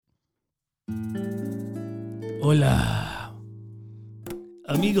Hola.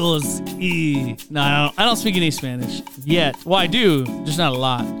 Amigos y... No, I don't speak any Spanish yet. Well, I do, just not a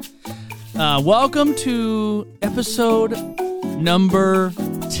lot. Welcome to episode number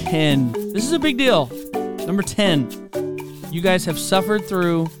 10. This is a big deal. Number 10. You guys have suffered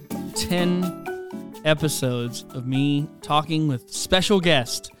through 10 episodes of me talking with special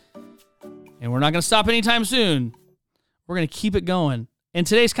guests. And we're not going to stop anytime soon. We're going to keep it going. And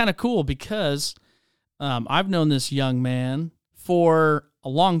today's kind of cool because I've known this young man for a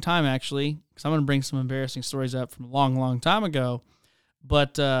long time, actually, because I'm going to bring some embarrassing stories up from a long, long time ago.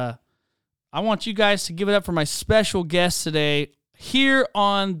 But I want you guys to give it up for my special guest today here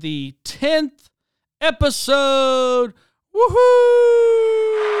on the 10th episode. Woohoo!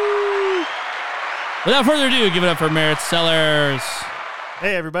 Without further ado, give it up for Merritt Sellers.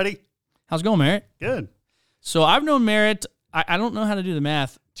 Hey, everybody. How's it going, Merritt? Good. So I've known Merritt, I don't know how to do the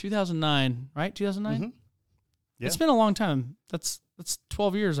math, 2009, right? 2009? Mm-hmm. Yeah. It's been a long time. That's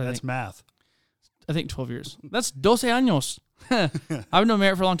 12 years, I think. That's math. I think 12 years. That's 12 años. I've known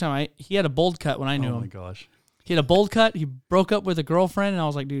Merritt for a long time. He had a bold cut when I knew him. Oh, my gosh. He had a bold cut. He broke up with a girlfriend, and I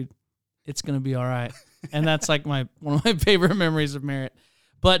was like, dude, it's going to be all right. And that's like one of my favorite memories of Merritt.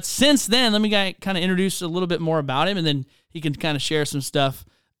 But since then, let me kind of introduce a little bit more about him, and then he can kind of share some stuff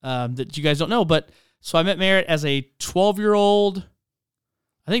that you guys don't know. But so I met Merritt as a 12-year-old.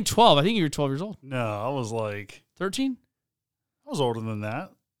 I think 12. I think you were 12 years old. No, I was like... 13? I was older than that.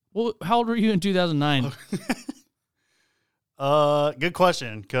 Well, how old were you in 2009? Good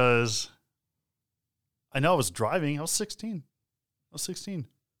question, because I know I was driving. I was 16. I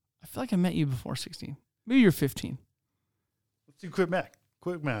feel like I met you before 16. Maybe you're 15. Let's do quick math.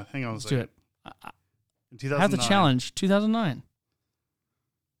 Hang on a Let's second. do it. In 2009. I have the challenge. 2009.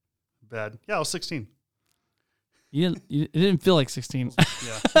 Bad. Yeah, I was 16. It didn't feel like 16.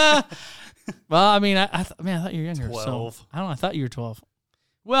 Yeah. Well, I mean, I thought you were younger. 12. So, I don't know. I thought you were 12.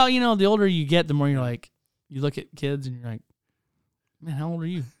 Well, you know, the older you get, the more you're like, you look at kids and you're like, man, how old are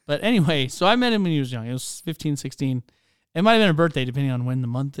you? But anyway, so I met him when he was young. It was 15, 16. It might have been a birthday, depending on when the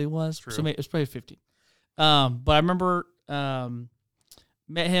month it was. True. So it was probably 15. But I remember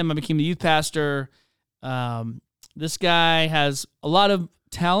met him. I became the youth pastor. This guy has a lot of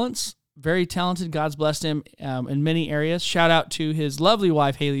talents. Very talented. God's blessed him in many areas. Shout out to his lovely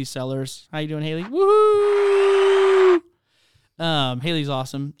wife, Haley Sellers. How you doing, Haley? Woohoo! Haley's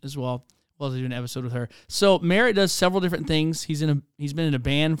awesome as well. Well, I do an episode with her. So Merritt does several different things. He's been in a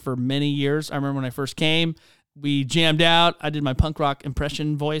band for many years. I remember when I first came, we jammed out. I did my punk rock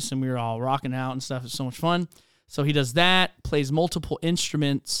impression voice, and we were all rocking out and stuff. It's so much fun. So he does that, plays multiple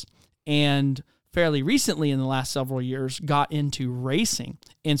instruments, and fairly recently in the last several years got into racing.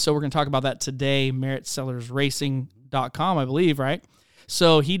 And so we're going to talk about that today, merrittsellersracing.com, I believe, right?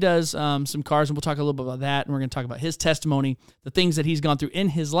 So he does some cars, and we'll talk a little bit about that, and we're going to talk about his testimony, the things that he's gone through in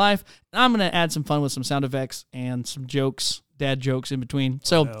his life. And I'm going to add some fun with some sound effects and some jokes, dad jokes in between.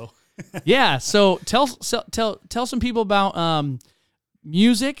 So, yeah, so tell some people about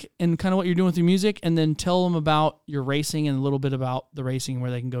music and kind of what you're doing with your music, and then tell them about your racing and a little bit about the racing,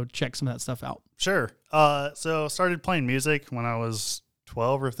 where they can go check some of that stuff out. Sure. So started playing music when I was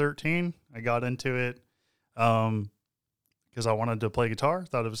 12 or 13. I got into it because I wanted to play guitar.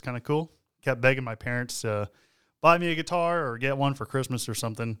 Thought it was kind of cool. Kept begging my parents to buy me a guitar or get one for Christmas or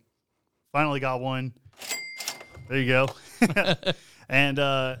something. Finally got one. There you go. And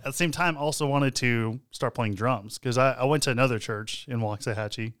at the same time, also wanted to start playing drums because I went to another church in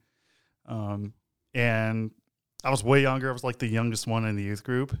Waxahachie. And I was way younger. I was like the youngest one in the youth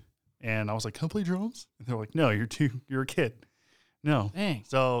group. And I was like, can I play drums? And they're like, no, you're a kid. No. Dang.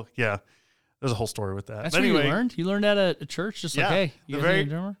 So, yeah, there's a whole story with that. That's but what anyway, you learned? You learned at a church? Just like, hey, you guys need a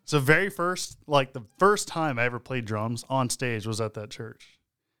drummer? So the first time I ever played drums on stage was at that church.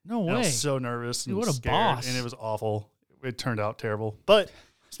 No way. And I was so nervous and Dude, what a scared, boss. and it was awful. It turned out terrible. But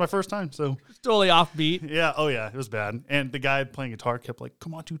it's my first time, so. It's totally offbeat. Yeah, oh yeah, it was bad. And the guy playing guitar kept like,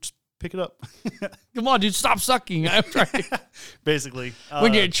 come on, dude, just pick it up. Come on, dude, stop sucking. I'm trying. Basically.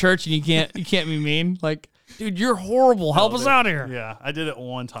 When you're at church and you can't be mean, like, dude, you're horrible. Help us out here. Yeah, I did it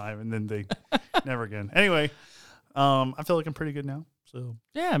one time, and then they never again. Anyway, I feel like I'm pretty good now. So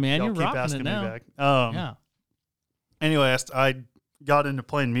yeah, man, you're keep rocking asking it now. me back. Yeah. Anyway, I got into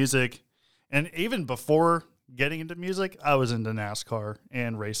playing music, and even before getting into music, I was into NASCAR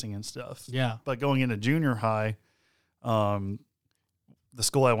and racing and stuff. Yeah. But going into junior high, the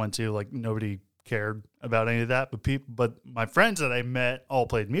school I went to, like, nobody cared about any of that. But my friends that I met all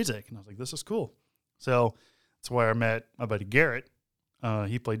played music, and I was like, this is cool. So that's where I met my buddy Garrett.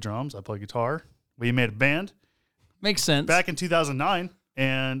 He played drums. I played guitar. We made a band. Makes sense. Back in 2009,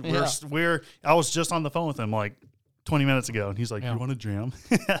 And I was just on the phone with him like 20 minutes ago, and he's like, "You want to jam?"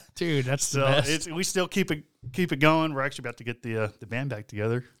 Dude, that's the best. We still keep it going. We're actually about to get the band back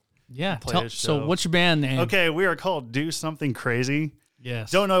together. Yeah. So what's your band name? Okay, we are called Do Something Crazy.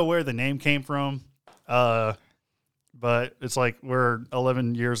 Yes. Don't know where the name came from, but it's like we're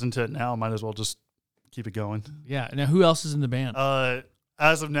 11 years into it now. Might as well just keep it going. Yeah. Now, who else is in the band?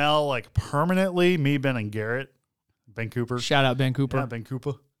 As of now, like permanently, me, Ben, and Garrett. Ben Cooper. Shout out Ben Cooper. Yeah, Ben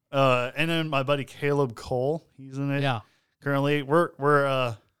Cooper. And then my buddy Caleb Cole, he's in it. Yeah. Currently,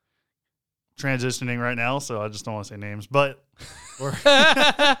 we're transitioning right now, so I just don't want to say names, but we're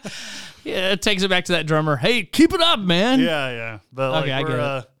yeah, it takes it back to that drummer. Hey, keep it up, man. Yeah. But like, okay, I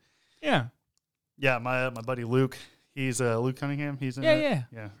get it. Yeah, my buddy Luke, he's Luke Cunningham. He's in it.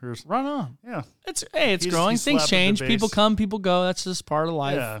 Yeah. Run on. Yeah. It's growing. Things change. People come, people go. That's just part of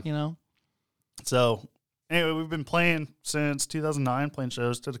life, you know. So anyway, we've been playing since 2009, playing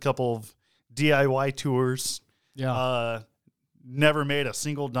shows, did a couple of DIY tours. Yeah. Never made a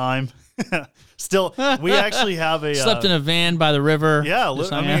single dime. Still, we actually have a slept in a van by the river. Yeah,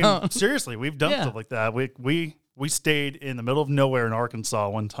 I mean, seriously, we've done stuff like that. We stayed in the middle of nowhere in Arkansas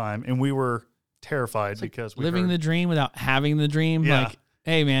one time, and we were terrified because we living the dream without having the dream. Yeah. Like,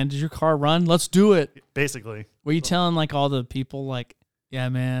 hey man, does your car run? Let's do it. Basically, were you telling like all the people like, yeah,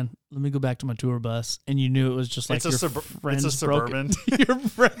 man, let me go back to my tour bus, and you knew it was just like it's a Suburban. Your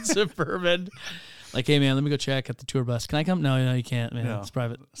friend's Suburban. Like, hey, man, let me go check at the tour bus. Can I come? No, you can't, man. It's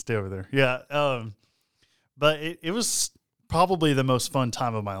private. Stay over there. Yeah. But it was probably the most fun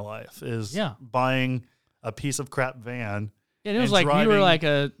time of my life is buying a piece of crap van. Yeah, and it was like you were like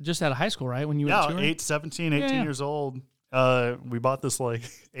just out of high school, right? When you went touring? 18 years old. We bought this like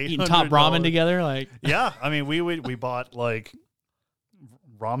eating top ramen together. Like, yeah. I mean, we bought like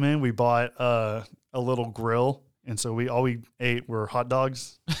ramen. We bought a little grill. And so all we ate were hot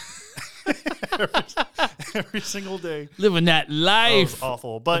dogs. every single day, living that life. It was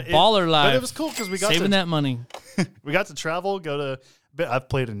awful, but baller life. But it was cool because we got saving that money. We got to travel. I've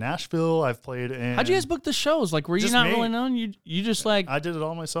played in Nashville. I've played in. How'd you guys book the shows? Like, were you not really known? You just like I did it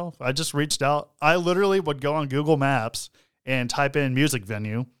all myself. I just reached out. I literally would go on Google Maps and type in music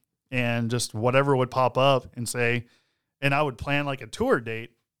venue, and just whatever would pop up and say, and I would plan like a tour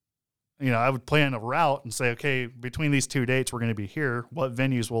date. You know, I would plan a route and say, okay, between these two dates, we're going to be here. What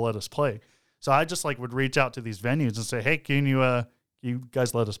venues will let us play? So I just like would reach out to these venues and say, hey, can you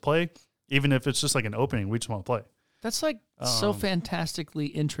guys let us play? Even if it's just like an opening, we just want to play. That's like so fantastically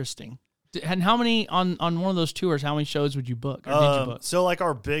interesting. And how many on one of those tours, how many shows would you book or did you book? So like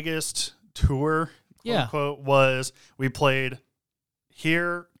our biggest tour, quote unquote, was we played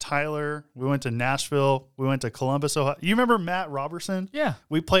here, Tyler, we went to Nashville, we went to Columbus, Ohio. You remember Matt Robertson? Yeah.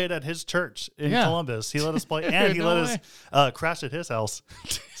 We played at his church in Columbus. He let us play, and he let us crash at his house.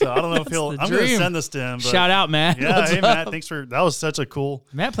 So I don't know if I'm going to send this to him. But shout out, Matt. Yeah, hey, Matt, that was such a cool.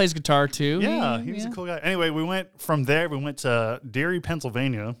 Matt plays guitar too. Yeah, he was a cool guy. Anyway, we went from there, we went to Derry,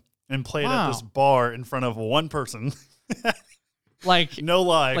 Pennsylvania, and played at this bar in front of one person. Like, no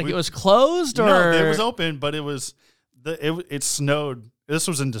lie. Like it was closed or? No, it was open, but it snowed. This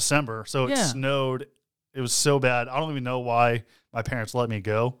was in December, so it snowed. It was so bad. I don't even know why my parents let me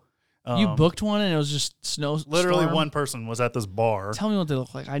go. You booked one and it was just snow. Literally one person was at this bar. Tell me what they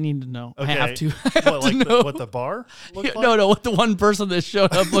look like. I need to know. Okay. I have to. What the bar looked like? No, what the one person that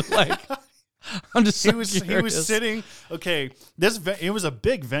showed up looked like. I'm just he was sitting. Okay, it was a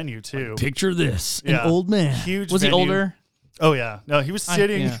big venue too. Picture this: an old man. Huge. Was venue. he older? Oh yeah. No, he was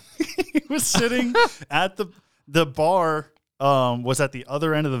sitting. He was sitting at the bar. Was at the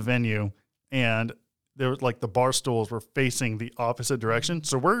other end of the venue, and there was like the bar stools were facing the opposite direction.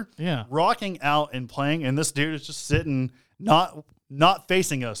 So we're rocking out and playing, and this dude is just sitting, not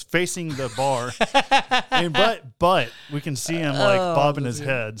facing us, facing the bar. And but we can see him like bobbing his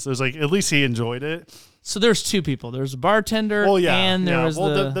head. So it's like at least he enjoyed it. So there's two people. There's a bartender, and there was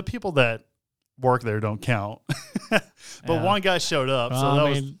the people that work there don't count. But one guy showed up,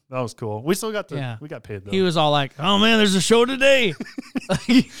 so that was cool. We still got we got paid though. He was all like, "Oh man, there's a show today."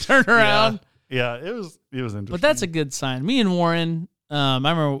 He turned around. Yeah, it was interesting. But that's a good sign. Me and Warren, I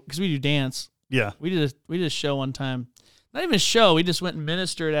remember because we do dance. Yeah, we did a show one time. Not even a show. We just went and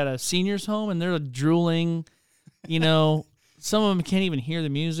ministered at a senior's home, and they're drooling. You know, some of them can't even hear the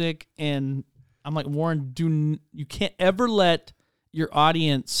music, and I'm like, Warren, you can't ever let your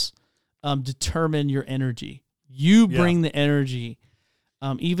audience determine your energy. You bring the energy,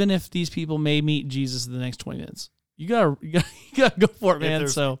 even if these people may meet Jesus in the next 20 minutes. You gotta go for it, man.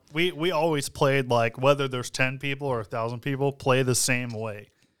 So we always played like whether there's 10 people or 1,000 people, play the same way,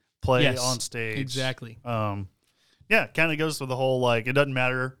 play on stage exactly. Yeah, it kind of goes with the whole, like, it doesn't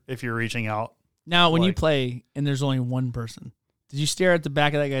matter if you're reaching out. Now, when you Like- play and there's only one person, did you stare at the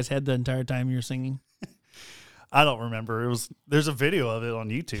back of that guy's head the entire time you were singing? I don't remember. There's a video of it on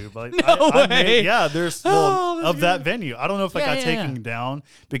YouTube. Like, No way. There's Oh, of that venue. I don't know if it Yeah, got yeah, taken down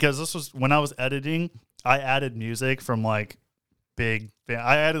because this was when I was editing. I added music from like I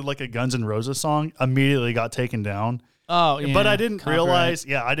added like a Guns N' Roses song. Immediately got taken down. Oh, yeah. But I didn't Copyright. realize.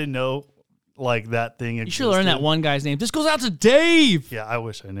 Yeah, I didn't know like that thing existed. You should learn that one guy's name. This goes out to Dave. Yeah, I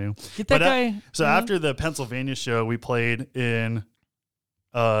wish I knew. Get that But, guy. So after the Pennsylvania show, we played in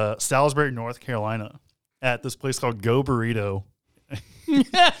Salisbury, North Carolina, at this place called Go Burrito,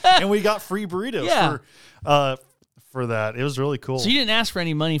 and we got free burritos for that. It was really cool. So you didn't ask for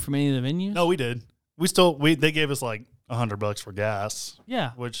any money from any of the venues? No, we did. They gave us like $100 for gas.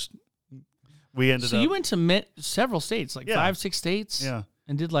 Yeah. Which we ended up. So you went to several states, like 5-6 states? Yeah.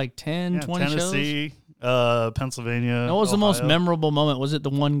 And did like 10, 20 Tennessee, Pennsylvania. shows? What was the most Ohio. memorable moment? Was it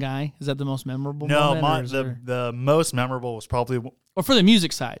the one guy? Is that the most memorable No, moment? the most memorable was probably Or for the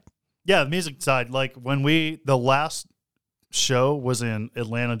music side? the music side. Like when the last show was in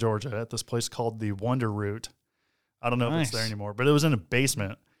Atlanta, Georgia, at this place called the Wonder Root. I don't know if it's there anymore, but it was in a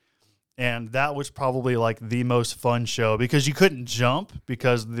basement. And that was probably like the most fun show because you couldn't jump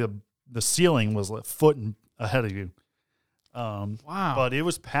because the ceiling was a foot ahead of you. Wow. But it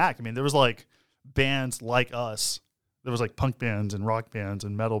was packed. I mean, there was like bands like us. There was like punk bands and rock bands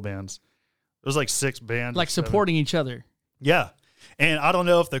and metal bands. There was like 6 bands. Like supporting each other. Yeah. And I don't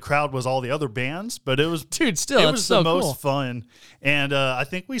know if the crowd was all the other bands, but it was Dude, still, it that's was so the most cool. fun. And I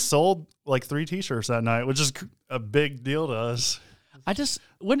think we sold like 3 T-shirts that night, which is a big deal to us.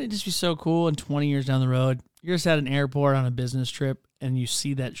 Wouldn't it just be so cool in 20 years down the road? You're just at an airport on a business trip and you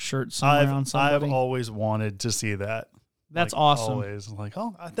see that shirt somewhere on somebody. I've always wanted to see that. That's Like, awesome. Always like,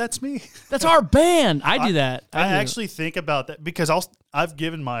 oh, that's me. That's our band. I do that. I do. actually think about that because I've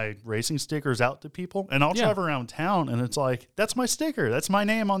given my racing stickers out to people, and I'll drive around town, and it's like that's my sticker, that's my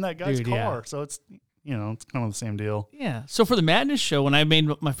name on that guy's car. Yeah. So it's it's kind of the same deal. Yeah. So for the Madness show, when I made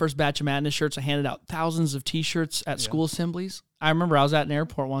my first batch of Madness shirts, I handed out thousands of T-shirts at school assemblies. I remember I was at an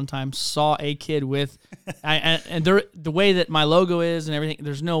airport one time, saw a kid with, and the way that my logo is and everything.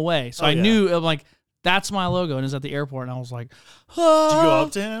 There's no way. So I knew I'm like. That's my logo, and it's at the airport, and I was like, ah. Did you go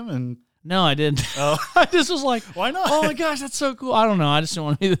up to him and? No, I didn't. Oh. I just was like, why not? Oh my gosh, that's so cool. I don't know. I just didn't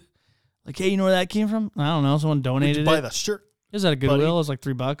want to be like, hey, you know where that came from? I don't know. Someone donated Did you buy it. the shirt? It was at a Goodwill. It was like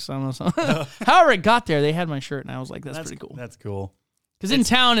 $3. I don't know. Something. However, it got there. They had my shirt, and I was like, that's pretty cool. That's cool. Because in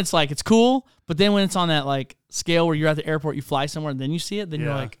town, it's like, it's cool, but then when it's on that like scale where you're at the airport, you fly somewhere, and then you see it, then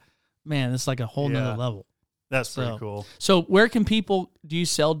you're like, man, it's like a whole nother level. That's pretty cool. So where can do you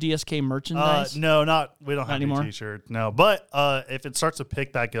sell DSK merchandise? No, we don't have any anymore? T-shirts. No, but if it starts to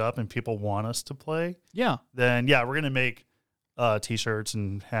pick back up and people want us to play, then we're going to make T-shirts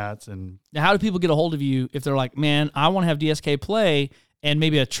and hats. And now, how do people get a hold of you if they're like, man, I want to have DSK play and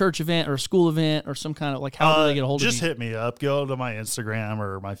maybe a church event or a school event or some kind of like, how do they get a hold of you? Just hit me up. Go to my Instagram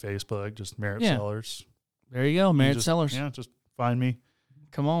or my Facebook, just Merritt Sellers. There you go, Merritt Sellers. Yeah, just find me.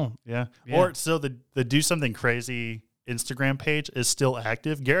 Come on. Yeah. Or so the Do Something Crazy Instagram page is still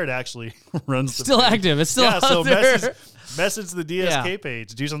active. Garrett actually runs the still page. active. It's still out so there. message the DSK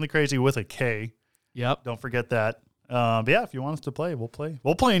page. Do Something Crazy with a K. Yep. Don't forget that. But yeah, if you want us to play, we'll play.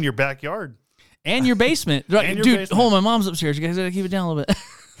 We'll play in your backyard. And your basement. And your Dude, basement. hold on, my mom's upstairs. You guys got to keep it down a little bit.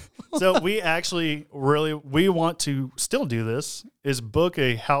 So we actually we want to still do this, is book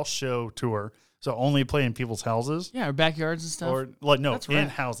a house show tour. So only play in people's houses. Yeah, or backyards and stuff. Or like, no, That's in right.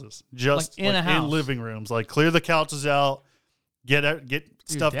 houses. Just Like in a house. in living rooms. Like clear the couches out, get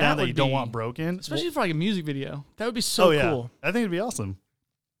stuff down that would you don't be- want broken. Especially for like a music video. That would be so cool. I think it'd be awesome.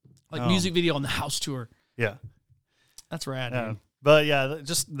 Like music video on the house tour. Yeah. That's rad. Yeah. Dude. But yeah,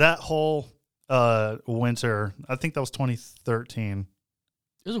 just that whole winter, I think that was 2013.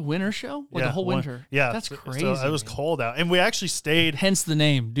 It was a winter show? Like a whole winter? Yeah. That's crazy. So it was cold out. And we actually stayed. Hence the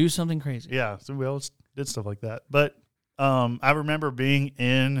name. Do Something Crazy. Yeah. So we always did stuff like that. But I remember being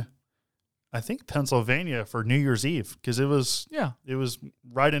in, I think, Pennsylvania for New Year's Eve because it was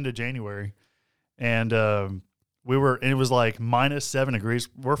right into January. And it was like -7 degrees.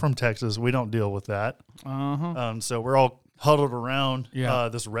 We're from Texas. We don't deal with that. So we're all huddled around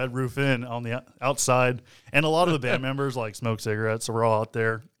this Red Roof Inn on the outside. And a lot of the band members like smoke cigarettes. So we're all out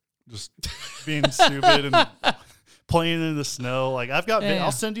there just being stupid and playing in the snow. Like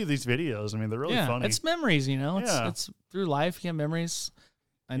I'll send you these videos. I mean, they're really funny. It's memories, you know. It's through life. You have memories.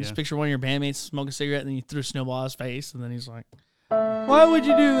 I just picture one of your bandmates smoking a cigarette and then you threw a snowball at his face and then he's like, why would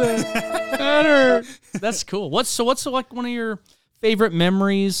you do that? That hurt. That's cool. What's like one of your favorite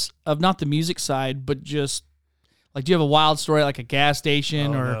memories of not the music side, but just Like, do you have a wild story, like a gas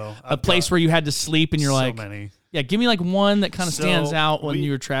station or a place where you had to sleep and you're like, many. Yeah, give me like one that kind of stands out when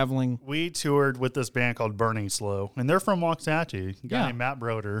you were traveling. We toured with this band called Burning Slow, and they're from Waxahachie. A guy named Matt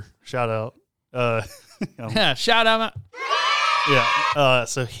Broder. Shout out. Yeah, shout out, Matt. Yeah.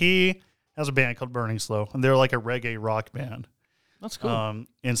 So he has a band called Burning Slow, and they're like a reggae rock band. That's cool.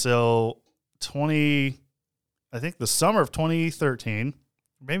 And so I think the summer of 2013,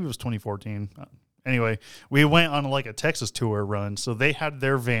 maybe it was 2014. Anyway, we went on like a Texas tour run. So they had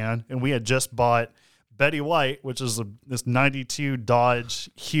their van, and we had just bought Betty White, which is this 92 Dodge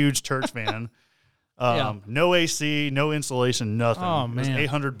huge church van. No AC, no insulation, nothing. Oh, man.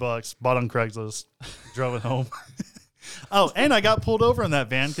 It was $800, bought on Craigslist, drove it home. Oh, and I got pulled over in that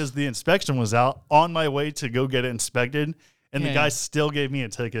van because the inspection was out on my way to go get it inspected, and the guy still gave me a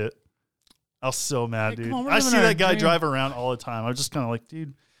ticket. I was so mad, dude. I see that guy drive around all the time. I was just kind of like,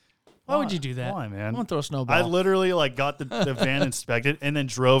 dude, why would you do that? Why, man? I'm going to throw a snowball. I literally like got the van inspected and then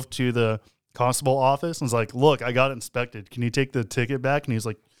drove to the constable office and was like, look, I got it inspected. Can you take the ticket back? And he's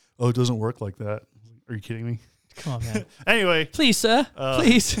like, oh, it doesn't work like that. Are you kidding me? Come on, man. Anyway. Please, sir.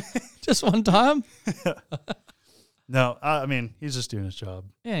 Please. Just one time. No, I mean, he's just doing his job.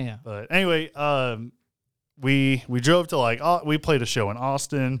 Yeah. But anyway, we drove to we played a show in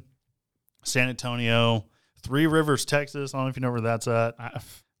Austin, San Antonio, Three Rivers, Texas. I don't know if you know where that's at.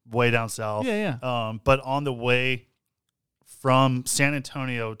 Way down south. Yeah. But on the way from San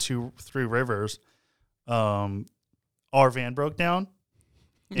Antonio to Three Rivers, our van broke down.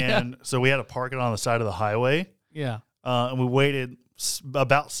 And so we had to park it on the side of the highway. Yeah. And we waited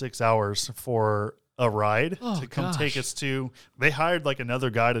about 6 hours for a ride to come take us to. They hired like another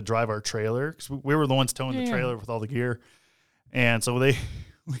guy to drive our trailer because we were the ones towing the trailer with all the gear. And so I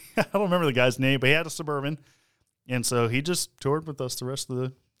don't remember the guy's name, but he had a Suburban. And so he just toured with us the rest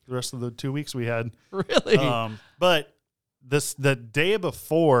of the 2 weeks we had. Really? But the day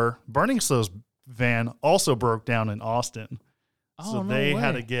before, Burning Slow's van also broke down in Austin. Oh, so no they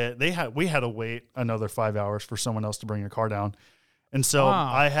way. we had to wait another 5 hours for someone else to bring a car down. And so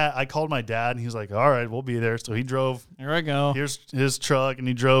Wow. I called my dad, and he was like, all right, we'll be there. So he drove. Here I go. Here's his truck, and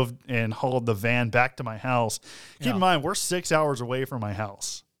he drove and hauled the van back to my house. Keep in mind, we're 6 hours away from my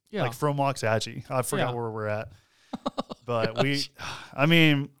house. Yeah. Like from Waxahachie. I forgot where we're at. But I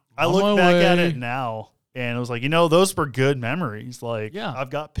On look my back at way. it now, and it was like, those were good memories. Like, Yeah. I've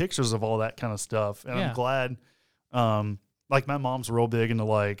got pictures of all that kind of stuff, and Yeah. I'm glad. Like, my mom's real big into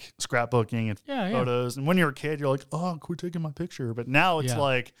like scrapbooking and photos. And when you're a kid, you're like, oh, quit taking my picture. But now it's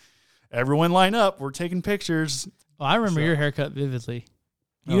like, everyone line up. We're taking pictures. Well, I remember your haircut vividly.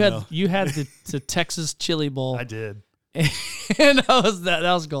 You had the Texas Chili Bowl. I did. And that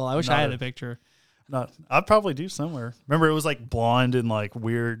was cool. I wish I had a picture. I probably do somewhere. Remember, it was like blonde and like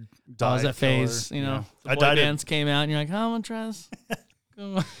weird dye. Was that phase? color. The boy bands came out, and you're like, "Oh, I'm gonna try this."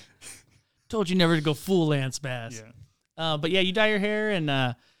 Told you never to go full Lance Bass. Yeah. But yeah, you dye your hair, and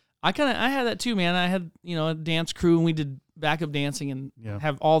I had that too, man. I had a dance crew, and we did backup dancing, and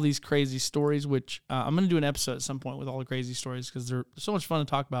have all these crazy stories. Which I'm gonna do an episode at some point with all the crazy stories because they're so much fun to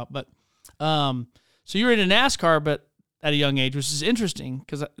talk about. But so you were into NASCAR, but at a young age, which is interesting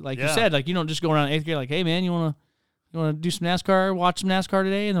because, like you said, like you don't just go around 8th grade like, hey man, you wanna do some NASCAR, watch some NASCAR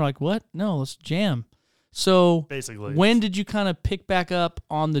today, and they're like, what? No, let's jam. So basically, when did you kind of pick back up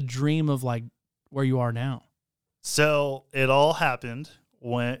on the dream of like where you are now? So it all happened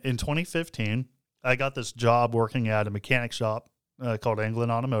when in 2015, I got this job working at a mechanic shop called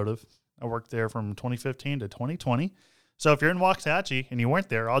England Automotive. I worked there from 2015 to 2020. So if you're in Waxahachie and you weren't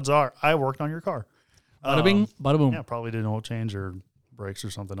there, odds are I worked on your car. Bada bing, bada boom. Yeah, probably did an oil change or brakes or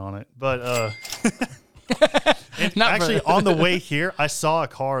something on it. But actually, on the way here, I saw a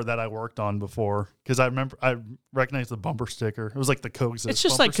car that I worked on before because I recognized the bumper sticker. It was like the Coke. It's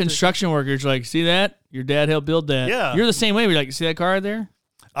just like construction workers. Like, see that? Your dad helped build that. Yeah. You're the same way. We're like, see that car right there?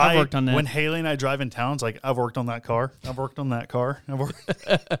 I've worked on that. When Haley and I drive in town, it's like, I've worked on that car. I've worked on that car.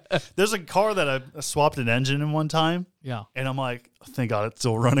 There's a car that I swapped an engine in one time. Yeah. And I'm like, thank God it's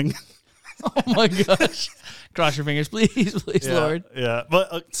still running. Oh my gosh. Cross your fingers, please, Lord. Yeah.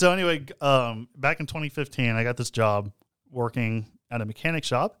 But so anyway, back in 2015, I got this job working at a mechanic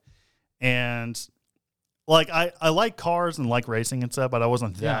shop. And like, I like cars and like racing and stuff, but I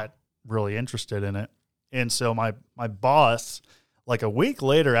wasn't that really interested in it. And so my boss, like a week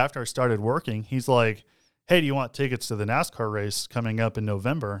later after I started working, he's like, hey, do you want tickets to the NASCAR race coming up in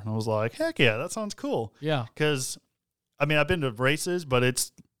November? And I was like, heck yeah, that sounds cool. Yeah. Because, I've been to races, but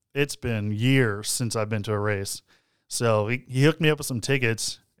it's been years since I've been to a race. So he hooked me up with some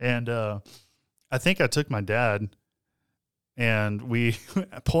tickets, and I think I took my dad, and we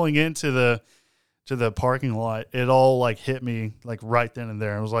pulling into to the parking lot, it all like hit me like right then and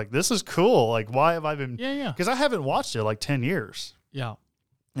there. I was like, this is cool. Like, why have I been? Yeah. Because I haven't watched it like 10 years. Yeah.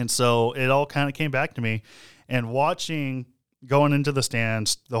 And so it all kind of came back to me, and going into the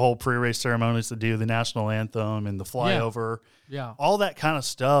stands, the whole pre-race ceremonies to do the national anthem and the flyover, all that kind of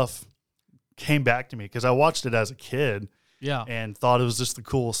stuff came back to me because I watched it as a kid. Yeah. And thought it was just the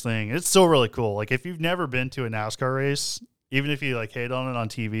coolest thing. It's still really cool. Like, if you've never been to a NASCAR race, even if you like hate on it on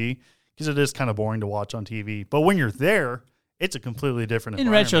TV, because it is kind of boring to watch on TV, but when you're there, it's a completely different In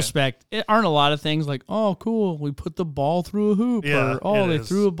environment. retrospect, it aren't a lot of things like, oh, cool, we put the ball through a hoop, Yeah, or oh, they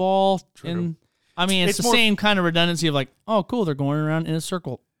threw a ball in. I mean, it's the same kind of redundancy of like, oh, cool, they're going around in a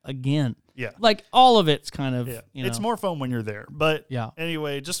circle again. Yeah. Like, all of it's kind of, It's more fun when you're there. But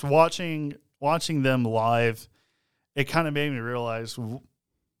anyway, just watching them live, it kind of made me realize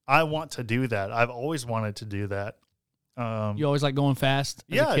I want to do that. I've always wanted to do that. You always like going fast?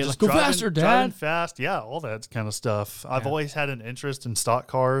 Yeah, just like, go faster, Dad. Driving fast. Yeah, all that kind of stuff. I've always had an interest in stock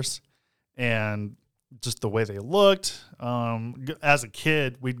cars and just the way they looked. As a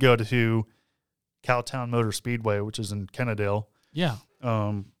kid, we'd go to Cowtown Motor Speedway, which is in Kennedale. Yeah.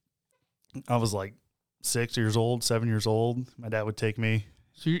 I was like 7 years old. My dad would take me.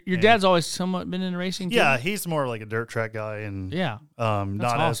 So your dad's always somewhat been in racing too? Yeah, he's more like a dirt track guy and not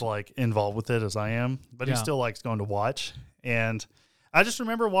awesome. As like involved with it as I am, but he still likes going to watch. And I just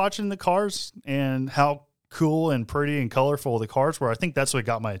remember watching the cars and how cool and pretty and colorful the cars were. I think that's what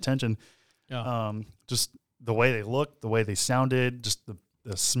got my attention. Yeah. Just the way they looked, the way they sounded, just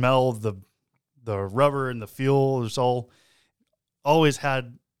the smell, the rubber and the fuel. It was always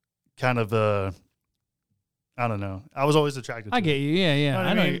had kind of a, I don't know. I was always attracted to it. I get you. Yeah. You know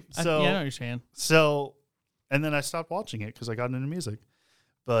I know. I mean? I know what you're saying. So, and then I stopped watching it because I got into music.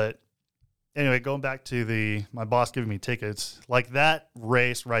 But anyway, going back to my boss giving me tickets, like that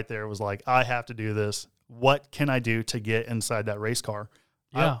race right there was like, I have to do this. What can I do to get inside that race car?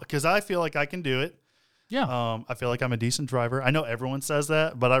 Yeah. Because I feel like I can do it. Yeah. I feel like I'm a decent driver. I know everyone says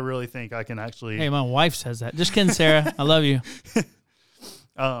that, but I really think I can actually. Hey, my wife says that. Just kidding, Sarah. I love you.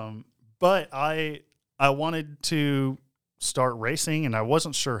 But I wanted to start racing, and I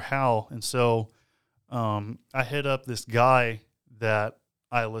wasn't sure how. And so I hit up this guy that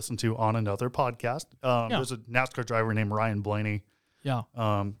I listened to on another podcast. There's a NASCAR driver named Ryan Blaney. Yeah.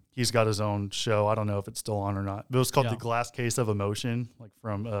 He's got his own show. I don't know if it's still on or not. But it was called The Glass Case of Emotion, like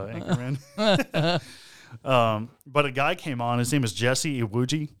from Anchorman. But a guy came on. His name is Jesse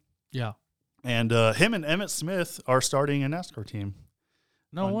Iwuji. Yeah. And him and Emmett Smith are starting a NASCAR team.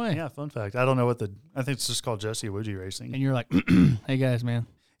 No way. Yeah, fun fact. I don't know I think it's just called Jesse Iwuji Racing. And you're like, hey guys, man.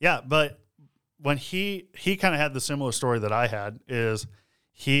 Yeah, but when he kind of had the similar story that I had is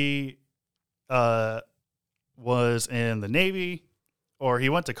he was in the Navy, or he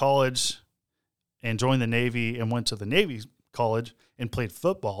went to college and joined the Navy and went to the Navy college and played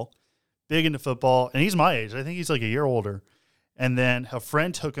football, big into football. And he's my age. I think he's like a year older. And then a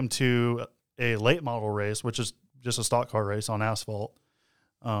friend took him to a late model race, which is just a stock car race on asphalt.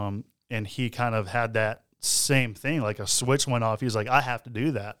 And he kind of had that same thing, like a switch went off. He was like, I have to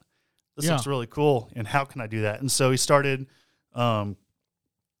do that. This looks really cool. And how can I do that? And so he started like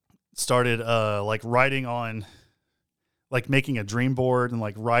writing on, like making a dream board and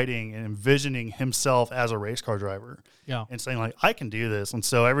like writing and envisioning himself as a race car driver. Yeah. And saying like, I can do this. And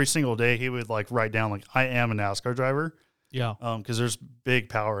so every single day he would like write down like, I am a NASCAR driver. Yeah. Cause there's big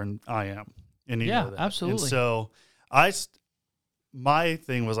power in I am. And you know that. Absolutely. And so my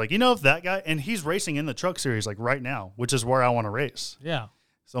thing was like, if that guy, and he's racing in the truck series like right now, which is where I want to race. Yeah.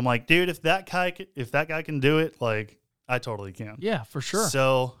 So I'm like, dude, if that guy can do it, like I totally can. Yeah, for sure.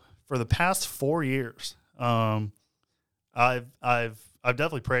 So for the past 4 years, I've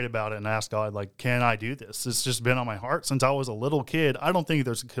definitely prayed about it and asked God, like, can I do this? It's just been on my heart since I was a little kid. I don't think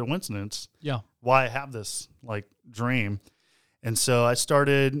there's a coincidence. Yeah. Why I have this like dream. And so I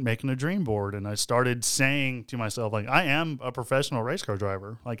started making a dream board, and I started saying to myself, like, I am a professional race car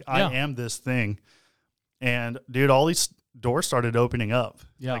driver. Like, I am this thing. And, dude, all these doors started opening up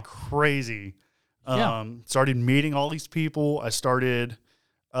like crazy. Started meeting all these people. I started,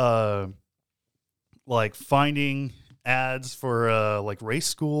 like, finding ads for, like, race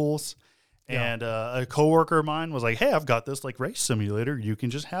schools. Yeah. And a coworker of mine was like, hey, I've got this, like, race simulator. You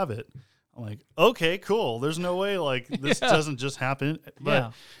can just have it. I'm like, okay, cool. There's no way like this doesn't just happen.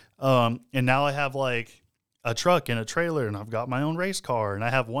 But and now I have like a truck and a trailer, and I've got my own race car, and I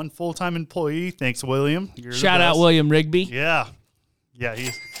have one full-time employee. Thanks, William. Shout out William Rigby. Yeah.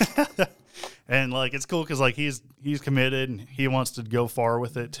 He's and like it's cool because like he's committed and he wants to go far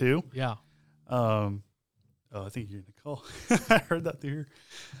with it too. Yeah. I think you're gonna call. I heard that through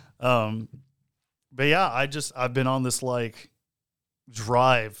here. but yeah, I've been on this like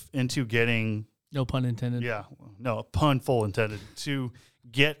drive into getting, No pun intended. yeah, no pun full intended, to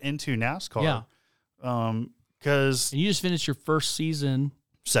get into NASCAR. Yeah. Because And you just finished your first season.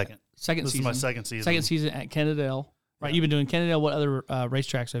 second Second this season. is my second season. Second season at Kennedale. Right. Yeah. You've been doing Kennedale. What other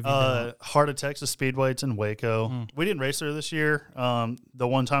racetracks have you done? Heart of Texas Speedway. It's in Waco. We didn't race there this year. The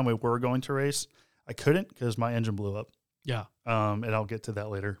one time we were going to race, I couldn't because my engine blew up. Yeah. And I'll get to that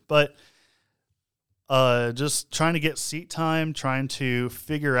later. But just trying to get seat time, trying to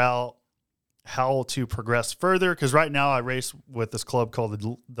figure out how to progress further. Because right now I race with this club called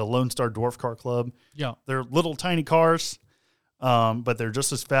the Lone Star Dwarf Car Club. Yeah. They're little tiny cars, but they're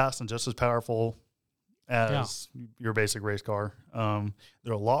just as fast and just as powerful as your basic race car.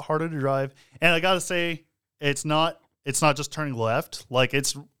 They're a lot harder to drive. And I got to say, it's not just turning left. Like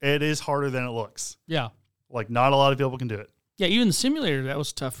it is harder than it looks. Yeah. Like not a lot of people can do it. Yeah. Even the simulator, that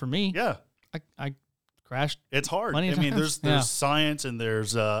was tough for me. Yeah. I crashed. It's hard. Plenty I of mean, times. there's science and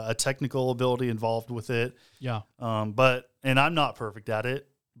there's a technical ability involved with it. Yeah. And I'm not perfect at it,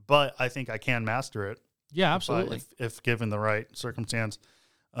 but I think I can master it. Yeah, absolutely. If given the right circumstance.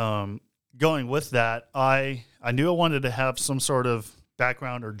 Going with that, I knew I wanted to have some sort of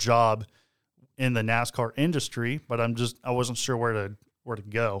background or job in the NASCAR industry, but I wasn't sure where to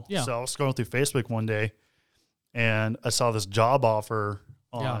go. Yeah. So I was scrolling through Facebook one day and I saw this job offer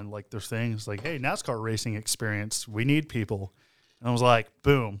on like their things like, hey, NASCAR racing experience. We need people. And I was like,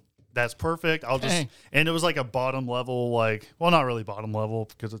 boom, that's perfect. And it was like a bottom level, like, well, not really bottom level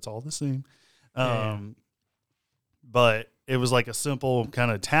because it's all the same. But it was like a simple kind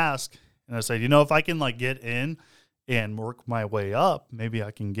of task. And I said, if I can like get in and work my way up, maybe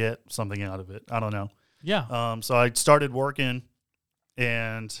I can get something out of it. I don't know. Yeah. So I started working,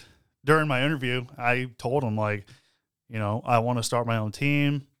 and during my interview, I told him like, I want to start my own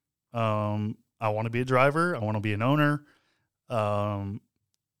team. I want to be a driver. I want to be an owner.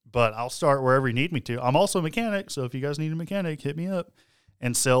 But I'll start wherever you need me to. I'm also a mechanic, so if you guys need a mechanic, hit me up.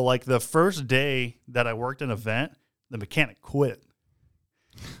 And so like the first day that I worked an event, the mechanic quit.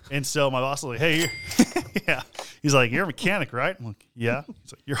 And so my boss was like, hey, yeah. He's like, you're a mechanic, right? I'm like, yeah.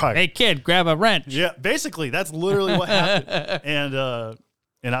 He's like, you're hired. Hey, kid, grab a wrench. Yeah, basically, that's literally what happened.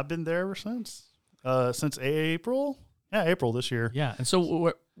 And I've been there ever since April. Yeah, April this year. Yeah. And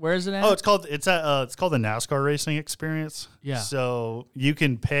so where is it at? Oh, it's called the NASCAR Racing Experience. Yeah. So you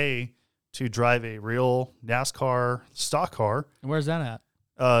can pay to drive a real NASCAR stock car. And where's that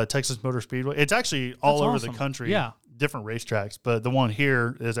at? Texas Motor Speedway. It's actually all over the country. Yeah. Different racetracks, but the one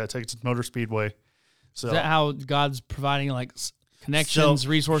here is at Texas Motor Speedway. So is that how God's providing like connections,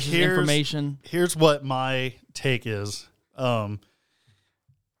 resources, information? Here's what my take is. I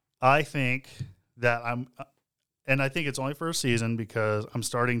think that I think it's only for a season because I'm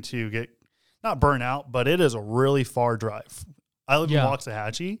starting to get not burn out, but it is a really far drive. I live in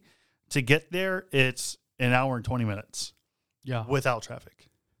Waxahachie. To get there, it's an hour and 20 minutes. Yeah. Without traffic.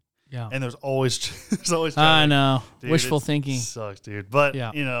 Yeah. And there's always traffic. I know. Dude, wishful thinking. Sucks, dude. But,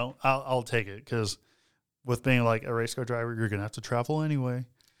 I'll take it because with being like a race car driver, you're going to have to travel anyway.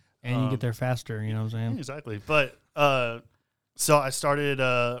 And you get there faster, you know what I'm saying? Exactly. But so I started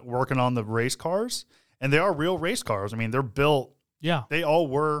working on the race cars, and they are real race cars. I mean, they're built. Yeah. They all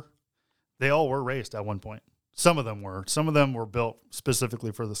were raced at one point. Some of them were. Some of them were built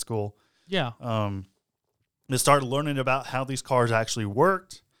specifically for the school. Yeah. I started learning about how these cars actually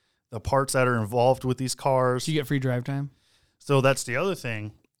worked, the parts that are involved with these cars. Do you get free drive time? So that's the other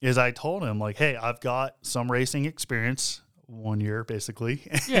thing is I told him like, hey, I've got some racing experience, 1 year basically.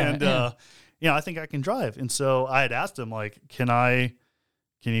 And, I think I can drive. And so I had asked him like, can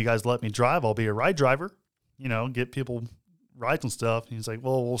you guys let me drive? I'll be a ride driver, get people rides and stuff. And he's like,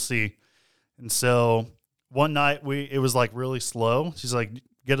 well, we'll see. And so one night it was like really slow. She's like,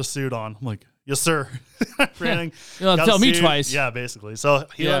 get a suit on. I'm like, yes, sir. Tell me twice. Yeah, basically. So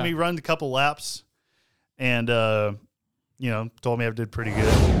he let me run a couple laps and, told me I did pretty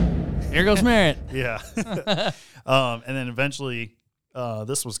good. Here goes Merritt. Yeah. And then eventually,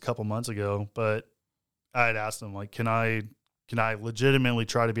 this was a couple months ago, but I had asked him like, can I legitimately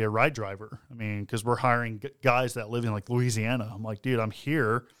try to be a ride driver? I mean, cause we're hiring guys that live in like Louisiana. I'm like, dude, I'm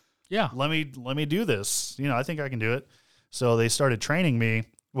here. Yeah. Let me do this. I think I can do it. So they started training me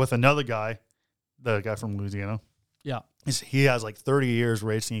with another guy, the guy from Louisiana. Yeah. He has like 30 years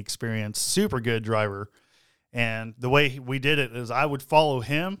racing experience, super good driver. And the way we did it is I would follow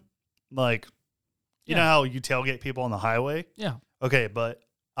him. Like, you know how you tailgate people on the highway? Yeah. Okay. But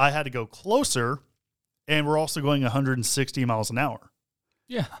I had to go closer and we're also going 160 miles an hour.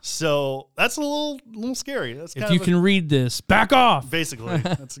 Yeah. So that's a little scary. That's if you can read this, back off. Basically,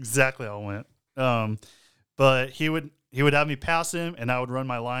 that's exactly how it went. But he would have me pass him, and I would run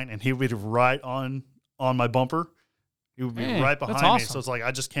my line, and he would be right on my bumper. He would be right behind me. Awesome. So it's like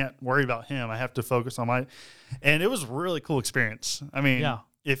I just can't worry about him. I have to focus on my. And it was a really cool experience. I mean,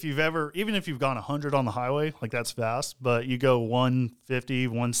 if you've even if you've gone 100 on the highway, like that's fast, but you go 150,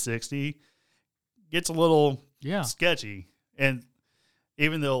 160, gets a little sketchy. And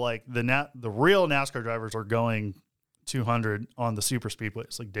even though like the real NASCAR drivers are going 200 on the super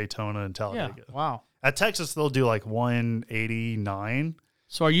speedways like Daytona and Talladega. Yeah. Wow. At Texas, they'll do like 189.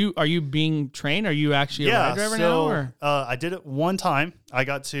 So are you being trained? Are you actually a ride driver now? Or? I did it one time.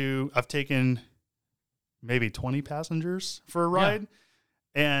 I've taken maybe 20 passengers for a ride.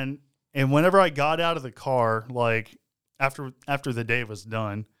 And whenever I got out of the car, like after the day was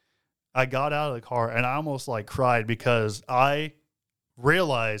done, I got out of the car and I almost like cried because I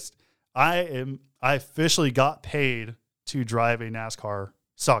realized I officially got paid to drive a NASCAR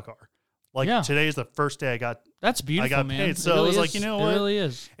stock car. Like today is the first day that's beautiful. I got paid. Man. So it was like, you know what? It really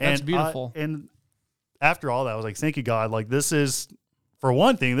is. That's beautiful. And after all that, I was like, thank you, God. Like this is, for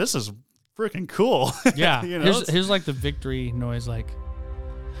one thing, this is freaking cool. Yeah. You know, here's like the victory noise, like.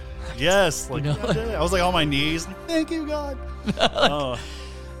 Yes. Like, I was like on my knees. Thank you, God.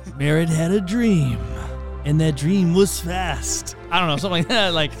 Merritt had a dream, and that dream was fast. I don't know, something like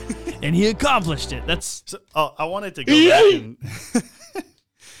that. Like, and he accomplished it. That's. So, I wanted to go back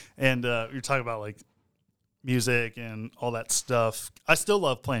and you're talking about like music and all that stuff. I still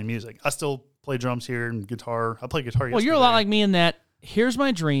love playing music. I still play drums here and guitar. I play guitar. Well, you're a lot like me in that. Here's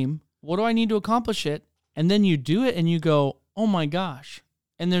my dream. What do I need to accomplish it? And then you do it, and you go, "Oh my gosh!"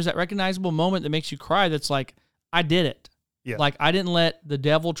 And there's that recognizable moment that makes you cry. That's like, I did it. Yeah. Like I didn't let the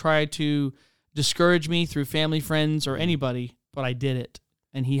devil try to discourage me through family, friends, or anybody, but I did it,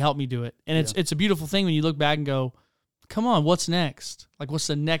 and he helped me do it. And it's a beautiful thing when you look back and go, come on, what's next? Like, what's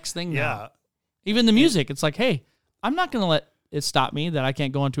the next thing now? Yeah. Even the music, it's like, hey, I'm not going to let it stop me that I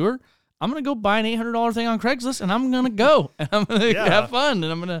can't go on tour. I'm going to go buy an $800 thing on Craigslist, and I'm going to go, and I'm going to have fun,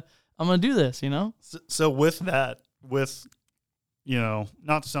 and I'm going to do this, you know? So with that, you know,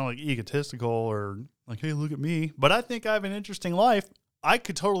 not to sound like egotistical or like, hey, look at me, but I think I have an interesting life. I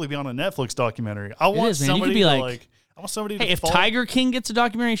could totally be on a Netflix documentary. I want somebody to like I want somebody to if Tiger King gets a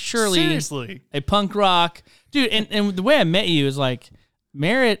documentary, surely seriously a punk rock dude. And the way I met you is like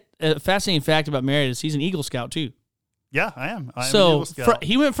Merritt. A fascinating fact about Merritt is he's an Eagle Scout too. Yeah, I am. I am so an Eagle Scout.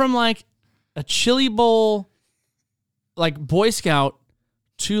 He went from like a chili bowl, like Boy Scout,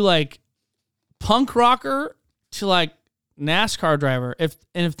 to like punk rocker to like NASCAR driver.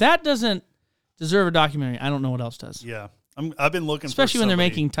 If that doesn't deserve a documentary, I don't know what else does. Yeah. I've been looking especially for when they're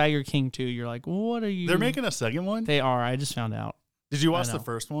making Tiger King 2. You're like, what are you? They're making a second one? They are. I just found out. Did you watch the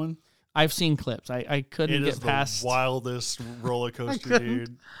first one? I've seen clips. I couldn't get past. It is the wildest roller coaster,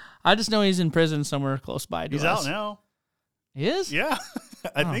 dude. I just know he's in prison somewhere close by to us. He's out now. He is? Yeah.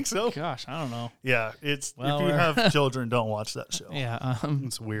 I think so. Gosh, I don't know. Yeah, if you have children, don't watch that show. Yeah.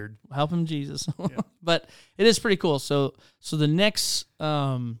 It's weird. Help him, Jesus. Yeah. But it is pretty cool. So the next,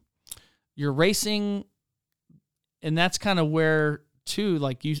 you're racing, and that's kind of where, too,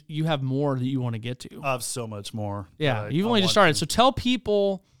 like you have more that you want to get to. I have so much more. Yeah, you've only just started. So tell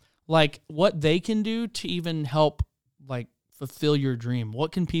people, like, what they can do to even help, like, fulfill your dream.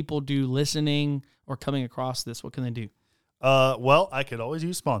 What can people do listening or coming across this? What can they do? Well, I could always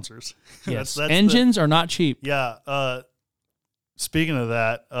use sponsors. Yes. Engines are not cheap. Yeah. Speaking of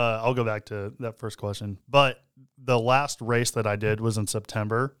that, I'll go back to that first question. But the last race that I did was in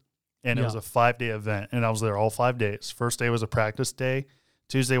September, and it was a 5-day event, and I was there all 5 days. First day was a practice day.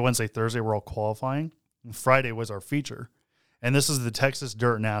 Tuesday, Wednesday, Thursday were all qualifying. And Friday was our feature. And this is the Texas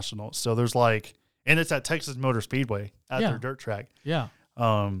Dirt Nationals. So there's like, and it's at Texas Motor Speedway at their dirt track. Yeah.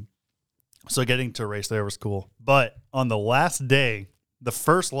 So getting to race there was cool. But on the last day, the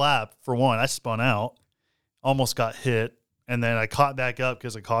first lap, for one, I spun out, almost got hit, and then I caught back up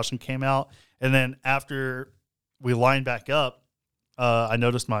because a caution came out. And then after we lined back up, I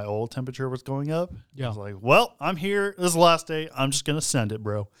noticed my oil temperature was going up. Yeah. I was like, well, I'm here. This is the last day. I'm just going to send it,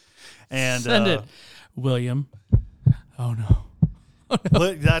 bro. And send it, William. Oh, no.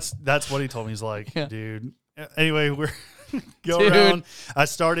 That's what he told me. He's like, dude. Anyway, we're going around. I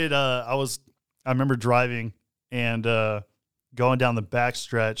started. I remember driving and going down the back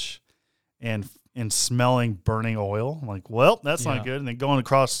stretch and smelling burning oil. I'm like, well, that's not good. And then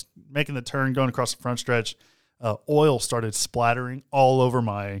making the turn, going across the front stretch, oil started splattering all over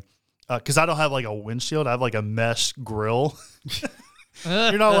my. Because I don't have like a windshield. I have like a mesh grill.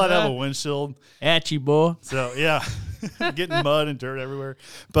 You're not allowed to have a windshield. At you, boy. So, yeah. Getting mud and dirt everywhere.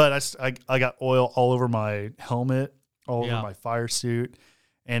 But I got oil all over my helmet, all over my fire suit.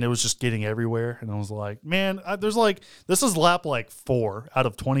 and it was just getting everywhere. And I was like, man, this is lap like 4 out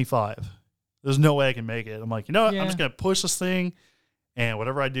of 25. There's no way I can make it. I'm like, you know what? I'm just going to push this thing, and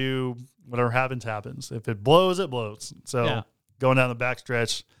whatever I do, whatever happens, happens. If it blows, it blows. So going down the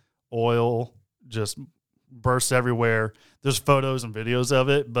backstretch, oil just bursts everywhere. There's photos and videos of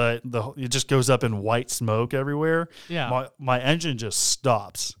it, but it just goes up in white smoke everywhere. Yeah. My engine just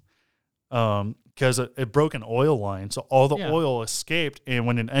stops because it broke an oil line. So all the oil escaped, and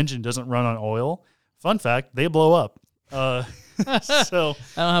when an engine doesn't run on oil, fun fact, they blow up. So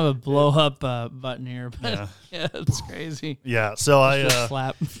I don't have a blow up button here, but yeah, it's crazy. Yeah. So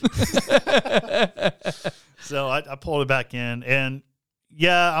slap. So I pulled it back in, and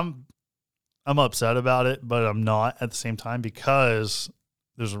I'm upset about it, but I'm not at the same time, because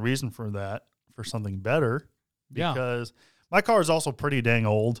there's a reason for that, for something better. Because my car is also pretty dang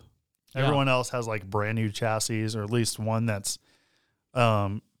old. Yeah. Everyone else has like brand new chassis, or at least one that's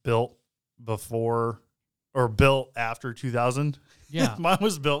built before or built after 2000. Yeah. Mine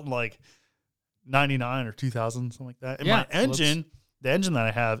was built in like 99 or 2000, something like that. And my engine, the engine that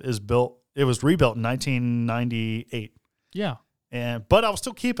I have it was rebuilt in 1998. Yeah. But I was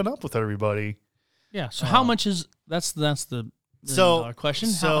still keeping up with everybody. Yeah. So how much is that's the question?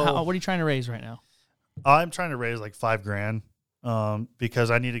 What are you trying to raise right now? I'm trying to raise like $5,000 because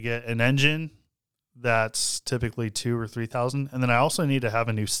I need to get an engine that's typically $2,000 or $3,000, and then I also need to have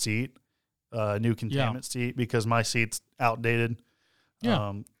a new seat, new containment seat, because my seat's outdated.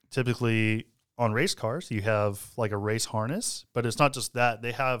 Yeah. Typically on race cars, you have like a race harness, but it's not just that.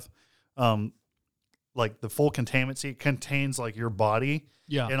 They have like the full containment seat contains like your body.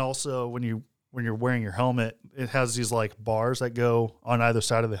 Yeah. And also when you're wearing your helmet, it has these like bars that go on either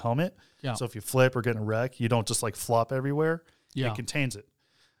side of the helmet. Yeah. So if you flip or get in a wreck, you don't just like flop everywhere. Yeah. It contains it.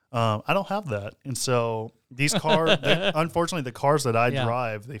 I don't have that. And so these cars, unfortunately, the cars that I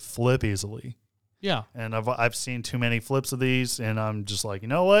drive, they flip easily. Yeah. And I've seen too many flips of these, and I'm just like, you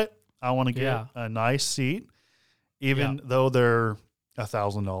know what? I want to get a nice seat, even though they're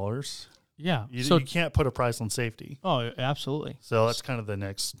 $1,000. Yeah. You can't put a price on safety. Oh, absolutely. So that's kind of the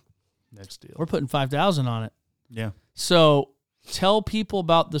next deal. We're putting $5,000 on it. Yeah. So tell people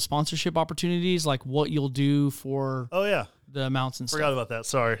about the sponsorship opportunities, like what you'll do for the amounts and stuff. Forgot about that.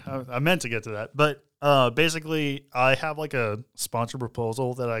 Sorry. I meant to get to that. But basically, I have like a sponsor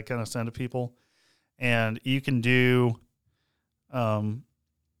proposal that I kind of send to people. And you can do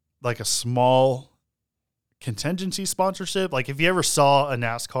like a small contingency sponsorship. Like if you ever saw a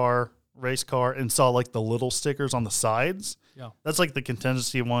NASCAR race car and saw like the little stickers on the sides, that's like the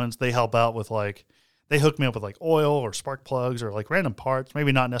contingency ones. They help out with like, they hook me up with like oil or spark plugs or like random parts,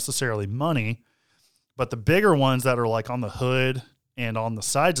 maybe not necessarily money, but the bigger ones that are like on the hood and on the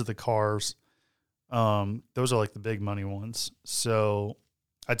sides of the cars, those are like the big money ones. So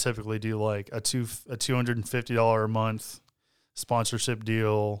I typically do like a $250 a month sponsorship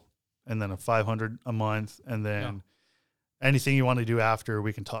deal, and then a $500 a month, and then anything you want to do after,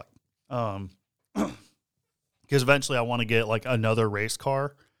 we can talk. Because eventually I want to get like another race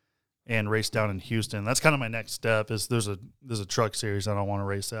car and race down in Houston. That's kind of my next step. Is there's a truck series that I want to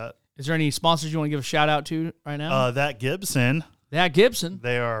race at. Is there any sponsors you want to give a shout out to right now? That Gibson.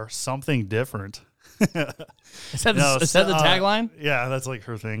 They are something different. Is that the tagline? Yeah, that's like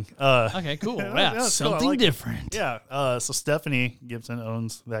her thing. Okay, cool. Yeah, something like different. Yeah. So Stephanie Gibson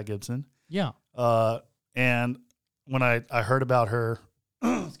owns that Gibson. Yeah. And when I heard about her,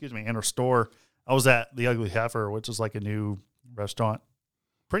 excuse me, in her store, I was at the Ugly Heifer, which is like a new restaurant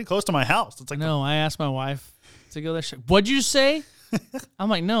pretty close to my house. It's like I asked my wife to go there. What'd you say? I'm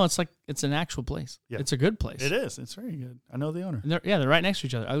like, no, it's an actual place. Yeah. It's a good place. It is. It's very good. I know the owner. And they're right next to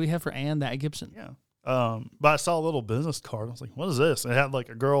each other. Ugly Heifer and that Gibson. Yeah. But I saw a little business card. I was like, what is this? And it had like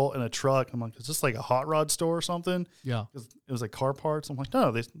a girl in a truck. I'm like, is this like a hot rod store or something? Yeah. It was like car parts. I'm like,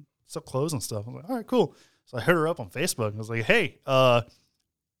 no, they sell clothes and stuff. I'm like, all right, cool. So I hit her up on Facebook. I was like, hey, I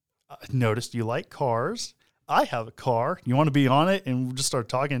noticed you like cars. I have a car. You want to be on it? And we just started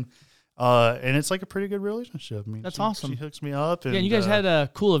talking. And it's like a pretty good relationship. I mean, that's awesome. She hooks me up. And, you guys had a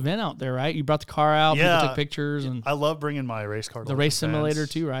cool event out there, right? You brought the car out. People took pictures. And I love bringing my race car. The race simulator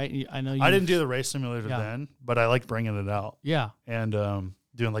too, right? I know. I didn't do the race simulator then, but I like bringing it out. Yeah. And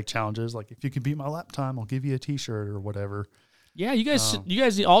doing like challenges, like if you can beat my lap time, I'll give you a T-shirt or whatever. Yeah, you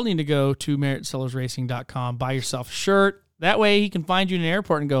guys all need to go to merrittsellersracing.com, buy yourself a shirt. That way he can find you in an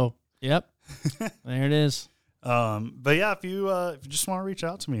airport and go, yep, there it is. But yeah, if you just want to reach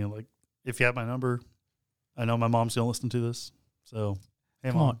out to me, like if you have my number, I know my mom's going to listen to this. So, hey,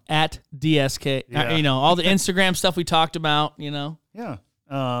 come Mom. on, at DSK. Yeah. All the Instagram stuff we talked about, Yeah.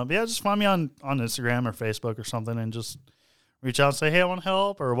 But yeah, just find me on Instagram or Facebook or something and just reach out and say, hey, I want to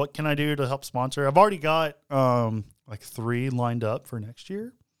help, or what can I do to help sponsor? I've already got like 3 lined up for next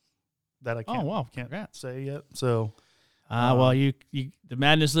year that I can't Congrats. say yet. So, well, you the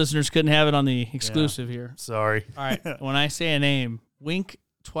Madness listeners couldn't have it on the exclusive here. Sorry. All right, when I say a name, wink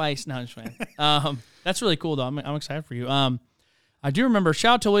twice. No, I'm just playing. That's really cool, though. I'm excited for you. I do remember,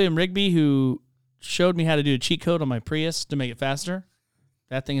 shout out to William Rigby, who showed me how to do a cheat code on my Prius to make it faster.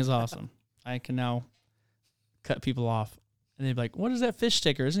 That thing is awesome. I can now cut people off. And they'd be like, what is that fish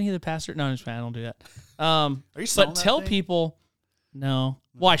sticker? Isn't he the pastor? No, I'm just playing. I don't do that. Are you selling but tell that thing? people, no.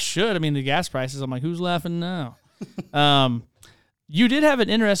 Well, I should. I mean, the gas prices, I'm like, who's laughing now? You did have an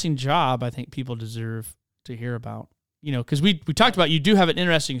interesting job I think people deserve to hear about. You know, because we talked about you do have an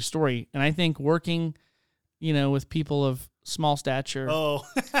interesting story. And I think working, you know, with people of small stature. Oh,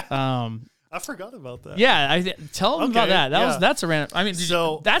 I forgot about that. Yeah, tell them about that. That's a random. I mean,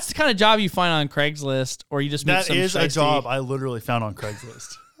 that's the kind of job you find on Craigslist, or you just meet some is a job I literally found on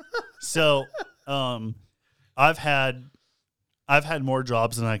Craigslist. So, I've had more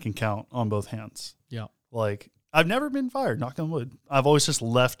jobs than I can count on both hands. Yeah, like I've never been fired. Knock on wood. I've always just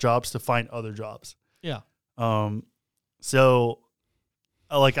left jobs to find other jobs. Yeah. So.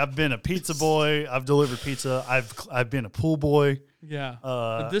 Like I've been a pizza boy, I've delivered pizza. I've been a pool boy. Yeah,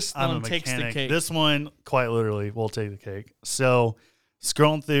 but this one takes the cake. This one, quite literally, will take the cake. So,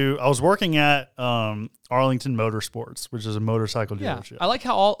 scrolling through, I was working at Arlington Motorsports, which is a motorcycle dealership. I like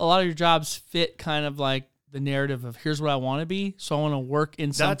how a lot of your jobs fit kind of like the narrative of here's what I want to be. So I want to work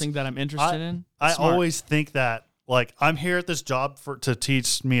in something that I'm interested in. I always think that like I'm here at this job to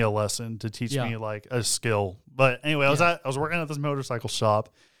teach me a lesson, to teach me like a skill. But anyway, I was working at this motorcycle shop,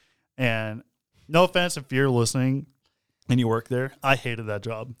 and no offense if you're listening and you work there, I hated that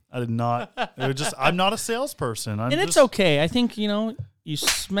job. I did not. It was just I'm not a salesperson. It's okay. I think you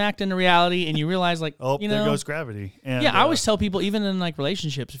smacked into reality and you realize like there goes gravity. And, I always tell people, even in like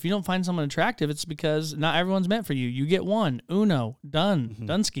relationships, if you don't find someone attractive, it's because not everyone's meant for you. You get one, uno, done,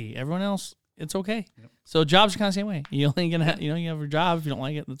 Dunsky. Everyone else, it's okay. Yep. So jobs are kind of the same way. You only gonna you have your job. If you don't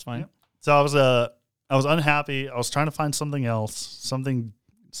like it, that's fine. Yep. So I was unhappy. I was trying to find something else, something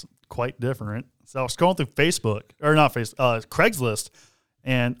quite different. So I was scrolling through Craigslist,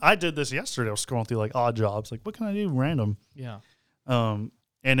 and I did this yesterday. I was scrolling through like odd jobs, like what can I do random? Yeah. And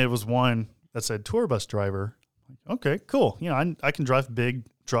it was one that said tour bus driver. Okay, cool. I can drive big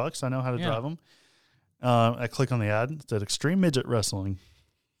trucks. I know how to drive them. I click on the ad. It said extreme midget wrestling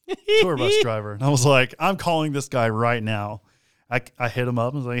tour bus driver, and I was like, I'm calling this guy right now. I hit him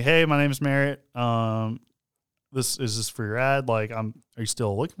up and was like, hey, my name is Merritt. This is for your ad. Like, are you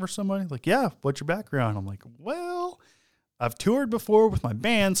still looking for somebody? Like, yeah. What's your background? I'm like, well, I've toured before with my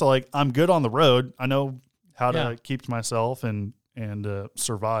band, so like I'm good on the road. I know how to keep to myself and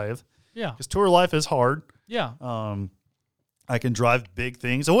survive. Yeah, because tour life is hard. Yeah. I can drive big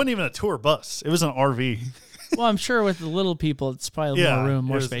things. It wasn't even a tour bus. It was an RV. Well, I'm sure with the little people, it's probably more room,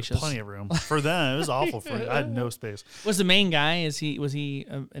 more spacious. Plenty of room for them. It was awful for me. I had no space. Was the main guy? Was he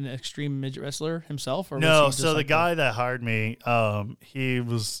an extreme midget wrestler himself? Or no. Was he so the guy that hired me, he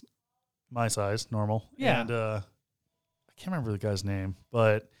was my size, normal. Yeah. And I can't remember the guy's name,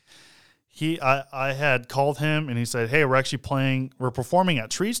 but I had called him and he said, "Hey, we're performing at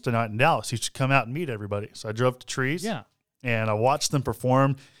Trees tonight in Dallas. You should come out and meet everybody." So I drove to Trees. Yeah. And I watched them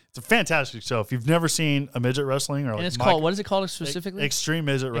perform. It's a fantastic show. If you've never seen a midget wrestling, or and it's called, what is it called specifically? Extreme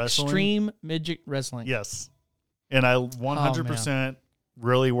Midget Wrestling. Extreme Midget Wrestling. Yes. And I 100%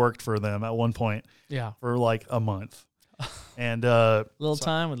 really worked for them at one point. Yeah. For like a month. And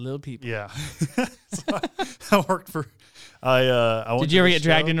time with little people. Yeah. So I worked for I went Did you ever get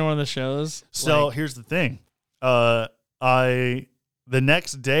dragged into one of the shows? So here's the thing. The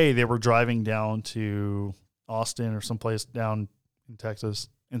next day they were driving down to Austin or someplace down in Texas.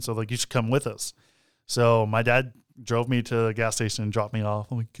 And so like, you should come with us. So my dad drove me to the gas station and dropped me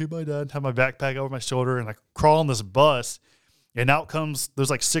off. I'm like, okay, my dad, have my backpack over my shoulder. And I crawl on this bus and out comes, there's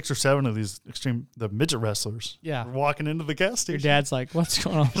like 6 or 7 of these the midget wrestlers. Yeah. Walking into the gas station. Your dad's like, what's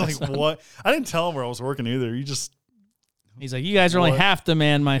going on? He's like, what? I didn't tell him where I was working either. He's like, you guys are only half the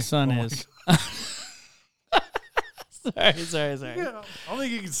man my son is. Sorry. Yeah, I don't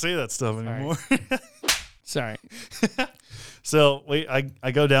think you can say that stuff anymore. Sorry. So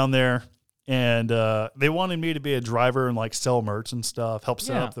I go down there and they wanted me to be a driver and like sell merch and stuff, help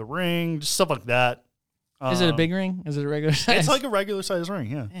set up the ring, just stuff like that. Is it a big ring? Is it a regular size? It's like a regular size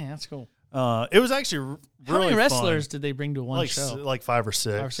ring, yeah. Yeah, that's cool. It was actually really How many wrestlers fun. did they bring to one show? Like 5 or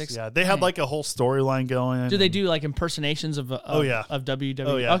 6. 5 or 6? Yeah, they had like a whole storyline going. Do they do like impersonations of WWE? Oh yeah.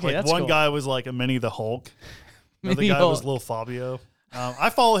 Okay, like that's one cool. guy was like a Minnie the Hulk. Another guy was Lil Fabio. I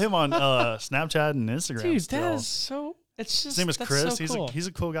follow him on Snapchat and Instagram. Dude, that is so. It's just his name is that's Chris. So cool. He's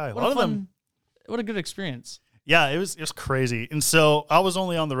a cool guy. What a lot of them. What a good experience. Yeah, it was crazy. And so I was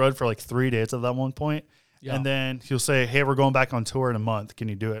only on the road for like 3 days at that one point. Yeah. And then he'll say, "Hey, we're going back on tour in a month. Can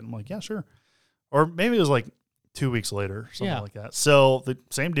you do it?" I'm like, "Yeah, sure." Or maybe it was like 2 weeks later, something like that. So the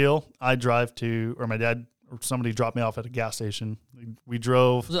same deal. I drive to, or my dad or somebody dropped me off at a gas station. We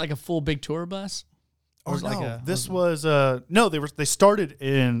drove. Was it like a full big tour bus? Or no, they started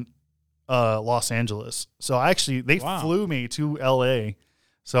in Los Angeles. So actually they flew me to LA.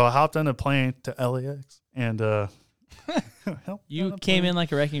 So I hopped on a plane to LAX and you came in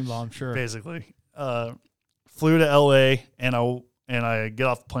like a wrecking ball, I'm sure. Basically. Flew to LA and I get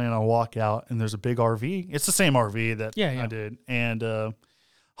off the plane and I walk out and there's a big RV. It's the same RV that I did. And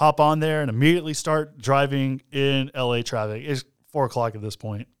hop on there and immediately start driving in LA traffic. It's 4:00 at this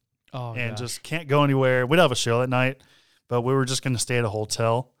point. Oh, and just can't go anywhere. We'd have a show that night, but we were just going to stay at a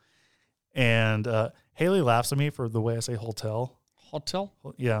hotel. And Haley laughs at me for the way I say hotel. Hotel?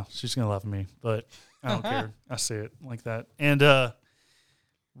 Yeah, she's going to laugh at me, but I don't care. I say it like that. And the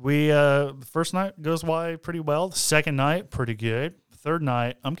first night goes by pretty well. The second night, pretty good. Third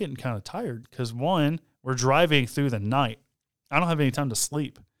night, I'm getting kind of tired because, one, we're driving through the night. I don't have any time to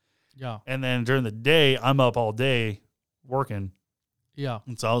sleep. Yeah. And then during the day, I'm up all day working. Yeah.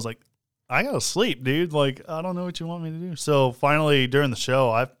 And so I was like, I got to sleep, dude. Like, I don't know what you want me to do. So finally, during the show,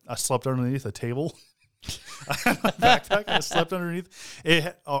 I slept underneath a table. I had my backpack. I slept underneath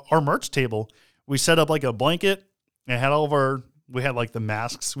it. Our merch table. We set up like a blanket and had all of we had like the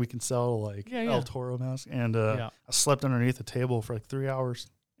masks we can sell, like El Toro mask. And I slept underneath the table for like 3 hours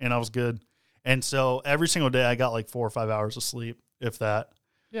and I was good. And so every single day I got like 4 or 5 hours of sleep, if that.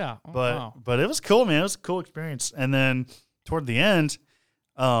 Yeah. But it was cool, man. It was a cool experience. And then toward the end,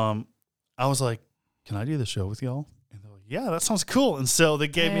 I was like, "Can I do the show with y'all?" And they're like, "Yeah, that sounds cool." And so they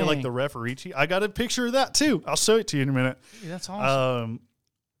gave me like the referee sheet. I got a picture of that too. I'll show it to you in a minute. Dude, that's awesome.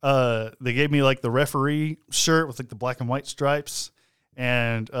 They gave me like the referee shirt with like the black and white stripes.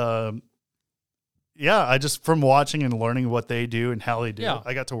 And I just, from watching and learning what they do and how they do it,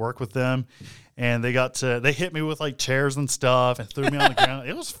 I got to work with them. And they hit me with like chairs and stuff and threw me on the ground.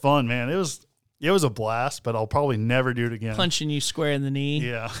 It was fun, man. It was a blast, but I'll probably never do it again. Punching you square in the knee.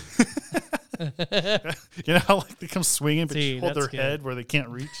 Yeah. You know how like they come swinging, but you hold their head where they can't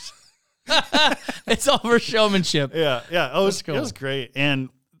reach. It's all for showmanship. Yeah. Oh, it was great. And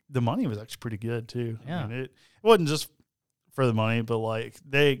the money was actually pretty good too. Yeah. I mean, it wasn't just for the money, but like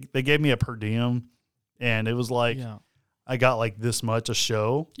they gave me a per diem and it was like I got like this much a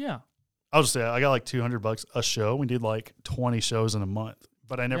show. Yeah. I'll just say I got like $200 a show. We did like 20 shows in a month,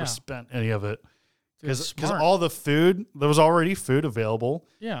 but I never spent any of it. Because all the food, there was already food available.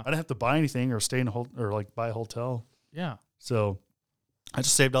 Yeah. I didn't have to buy anything or stay in or like buy a hotel. Yeah. So I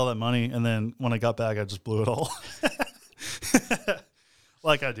just saved all that money. And then when I got back, I just blew it all.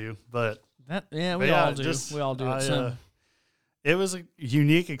 Like I do. But we all do. We all do it. It was a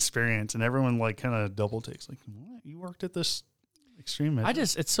unique experience. And everyone like kind of double takes like, what? You worked at this extreme.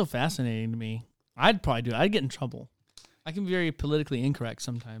 It's so fascinating to me. I'd probably do it. I'd get in trouble. I can be very politically incorrect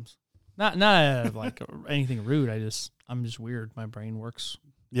sometimes. Not like anything rude. I'm just weird. My brain works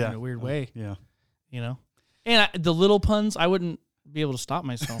in a weird way. Yeah. You know? And the little puns, I wouldn't be able to stop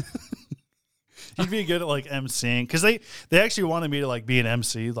myself. You'd be good at like emceeing because they actually wanted me to like be an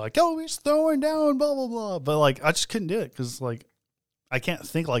MC, like, oh, he's throwing down, blah, blah, blah. But like, I just couldn't do it because like, I can't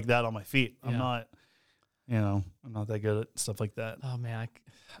think like that on my feet. I'm not that good at stuff like that. Oh man,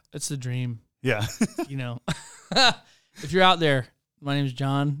 it's the dream. Yeah. You know, if you're out there, my name's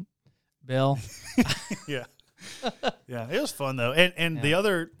John. Bill. Yeah. It was fun though. And the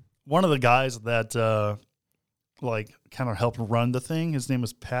other one of the guys that like kind of helped run the thing, his name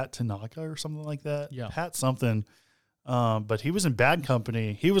was Pat Tanaka or something like that. Yeah. Pat something. But he was in Bad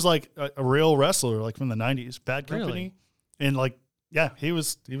Company. He was like a real wrestler, like from the 90s. Bad Company. Really? And like, he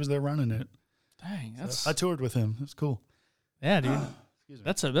was there running it. Dang, so I toured with him. It was cool. Yeah, dude.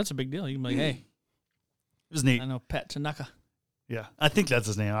 That's a big deal. You can be like, hey. It was neat. I know Pat Tanaka. Yeah, I think that's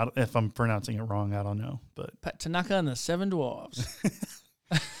his name. If I'm pronouncing it wrong, I don't know. But Pat Tanaka and the Seven Dwarves.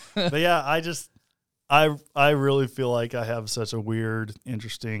 But yeah, I really feel like I have such a weird,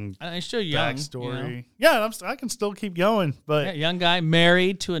 interesting backstory. You know? Yeah, I can still keep going. But young guy,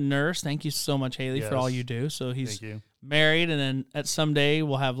 married to a nurse. Thank you so much, Haley, for all you do. So he's married, and then at someday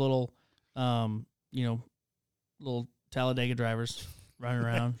we'll have little Talladega drivers running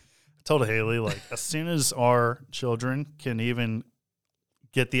around. I told Haley, like, as soon as our children can even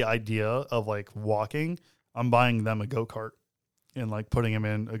get the idea of like walking, I'm buying them a go-kart and like putting them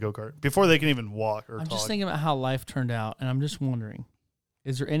in a go-kart before they can even walk or talk. I'm just thinking about how life turned out, and I'm just wondering,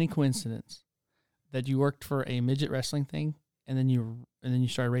 is there any coincidence that you worked for a midget wrestling thing, and then you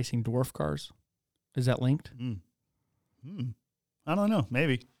started racing dwarf cars? Is that linked? I don't know.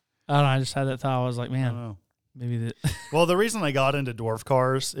 Maybe. I don't know. I just had that thought. I was like, I don't man, know. maybe that. Well, the reason I got into dwarf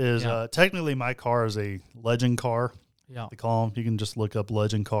cars is technically my car is a legend car. Yeah. They call them. You can just look up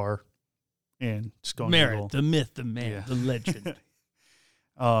legend car and just go on Merritt, Google. the myth, the man, the legend.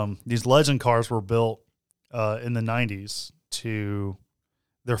 These legend cars were built in the 90s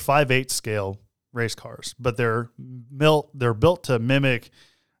they're 5/8 scale race cars, but they're built to mimic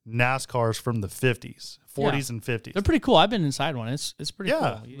NASCARs from the 50s, 40s and 50s. They're pretty cool. I've been inside one. It's pretty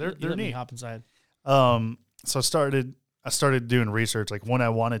cool. They're let me neat. hop inside. So I started doing research, like when I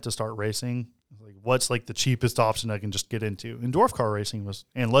wanted to start racing, like what's like the cheapest option I can just get into. And dwarf car racing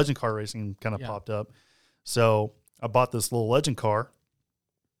and legend car racing kind of popped up. So I bought this little legend car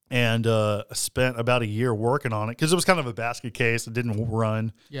and I spent about a year working on it because it was kind of a basket case. It didn't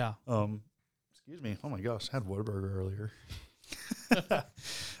run. Yeah. Excuse me. Oh my gosh, I had Whataburger earlier.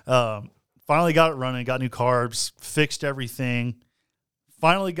 Finally got it running, got new carbs, fixed everything.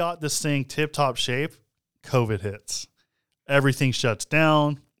 Finally got this thing tip-top shape. COVID hits. Everything shuts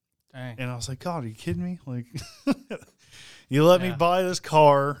down. Dang. And I was like, God, are you kidding me? Like, you let me buy this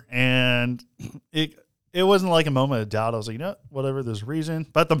car, and it wasn't like a moment of doubt. I was like, you know, whatever, there's a reason.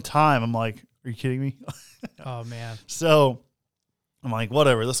 But at the time, I'm like, are you kidding me? Oh, man. So I'm like,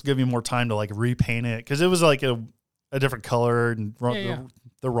 whatever, this will give me more time to like repaint it. Because it was like a different color and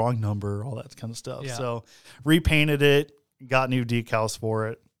the wrong number, all that kind of stuff. Yeah. So repainted it, got new decals for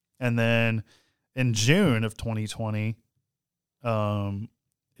it. And then in June of 2020,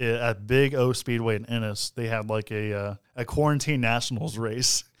 at Big O Speedway in Ennis, they had like a quarantine nationals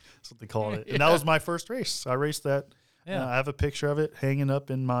race. That's what they called it. And that was my first race. I raced that. Yeah. I have a picture of it hanging up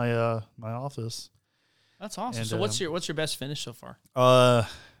in my my office. That's awesome. And, so what's your best finish so far?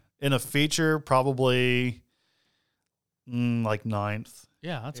 In a feature, probably like 9th.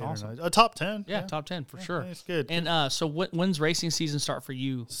 Yeah, that's awesome. A top 10. Yeah, top 10 for sure. It's good. And so when's racing season start for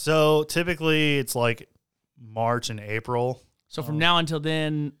you? So typically it's like March and April. So from now until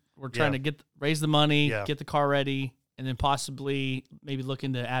then, we're trying to raise the money, get the car ready, and then possibly maybe look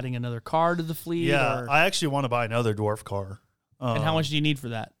into adding another car to the fleet. Yeah, I actually want to buy another dwarf car. And how much do you need for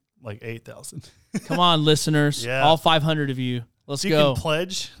that? Like $8,000. Come on, listeners. Yeah. All 500 of you. Let's so go. You can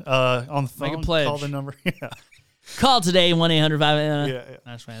pledge on the phone. Make a pledge. Call the number. Yeah. Call today, 1-800-5... Yeah.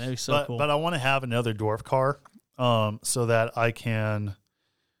 That's right. That'd be so cool. But I want to have another dwarf car so that I can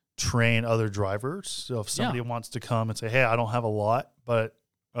train other drivers. So if somebody wants to come and say, hey, I don't have a lot, but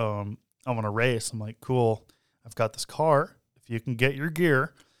I want to race. I'm like, cool. I've got this car. If you can get your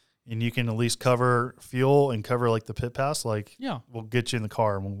gear and you can at least cover fuel and cover like the pit pass, like we'll get you in the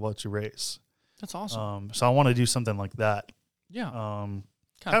car and we'll let you race. That's awesome. So I want to do something like that. Yeah.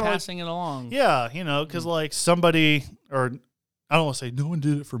 Kind of passing it along. Yeah, because like somebody, or I don't want to say no one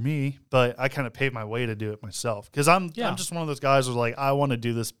did it for me, but I kind of paid my way to do it myself. Because I'm just one of those guys who's like, I want to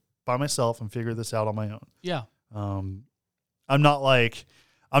do this by myself and figure this out on my own. Yeah. I'm not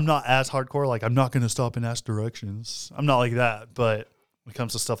as hardcore. Like, I'm not going to stop and ask directions. I'm not like that. But when it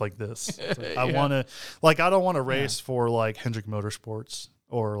comes to stuff like this, like, I want to, like, I don't want to race for like Hendrick Motorsports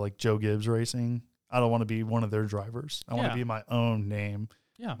or like Joe Gibbs Racing. I don't want to be one of their drivers. I want to be my own name.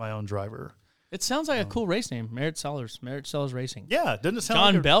 Yeah. My own driver. It sounds like a cool race name, Merritt Sellers Racing. Yeah, doesn't it sound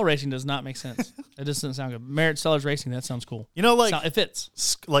John like Bell Racing does not make sense. It doesn't sound good. Merritt Sellers Racing, that sounds cool. Like it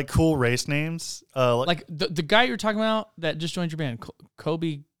fits. Like cool race names. Like the guy you're talking about that just joined your band,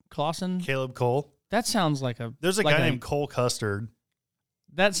 Kobe Clausen? Caleb Cole. That sounds like a... There's a guy named Cole Custard.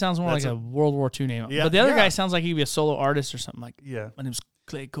 That sounds more like a World War II name. Yeah, but the other guy sounds like he'd be a solo artist or something like, my name's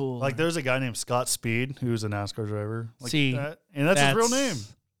Clay Cole. Like there's a guy named Scott Speed who's a NASCAR driver. Like See, and that's his real name.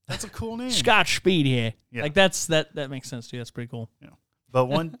 That's a cool name. Scott Speed here. Yeah. Like that makes sense too. That's pretty cool. Yeah. But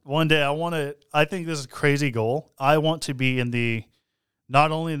one day I think this is a crazy goal. I want to be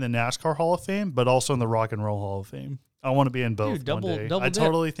not only in the NASCAR Hall of Fame, but also in the Rock and Roll Hall of Fame. I want to be in both. Dude, one day. I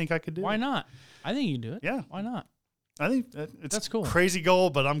totally think I could do it. Why not? I think you can do it. Yeah. Why not? I think that's cool. Crazy goal,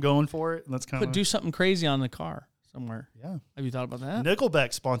 but I'm going for it. And that's kind of do something crazy on the car somewhere. Yeah. Have you thought about that?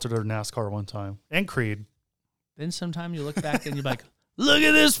 Nickelback sponsored our NASCAR one time, and Creed. Then sometime you look back and you're like, look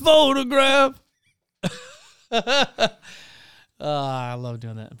at this photograph. I love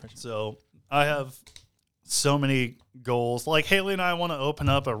doing that impression. So I have so many goals. Like Haley and I want to open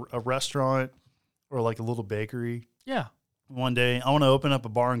up a restaurant or like a little bakery. Yeah. One day I want to open up a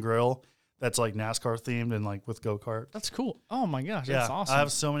bar and grill that's like NASCAR themed and like with go-kart. That's cool. Oh my gosh, that's awesome. I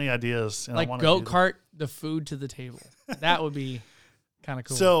have so many ideas. And like go-kart, the food to the table. That would be kind of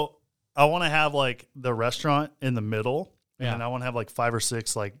cool. So I want to have like the restaurant in the middle, And then I want to have like 5 or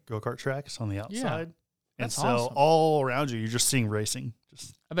 6 like go-kart tracks on the outside. And That's so awesome. all around you're just seeing racing.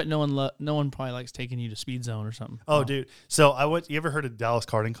 I bet no one probably likes taking you to Speed Zone or something. Oh, dude. So you ever heard of Dallas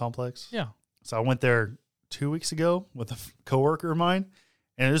Karting Complex? Yeah. So I went there 2 weeks ago with a coworker of mine,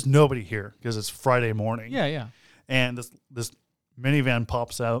 and there's nobody here because it's Friday morning. Yeah, yeah. And this minivan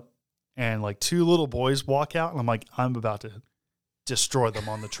pops out, and like 2 little boys walk out, and I'm like, I'm about to destroy them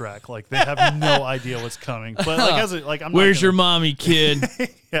on the track. Like they have no idea what's coming. But like I'm. Where's your mommy, kid?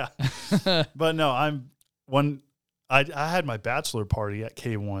 Yeah. But no, I had my bachelor party at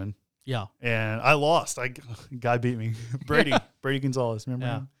K1. Yeah. And I lost. Guy beat me. Brady Gonzalez. Remember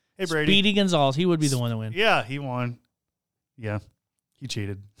him? Hey, Brady. Speedy Gonzalez. He would be the one to win. Yeah, he won. Yeah, he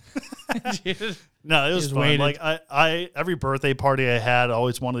cheated. No, it was fun. Waited. Like I every birthday party I had, I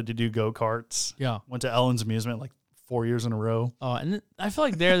always wanted to do go-karts. Yeah. Went to Ellen's Amusement like 4 years in a row. Oh, and I feel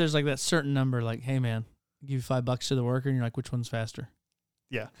like there's like that certain number, like, hey man, I'll give you $5 to the worker, and you're like, which one's faster?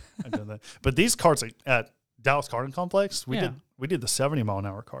 Yeah, I've done that. But these carts at Dallas Karting Complex, we did the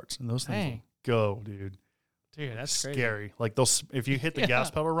 70-mile-an-hour carts, and those things will go, dude. Dude, that's scary. Crazy. Like if you hit the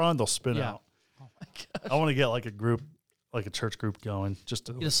gas pedal run, they'll spin out. Oh my gosh. I want to get like a group, like a church group going, just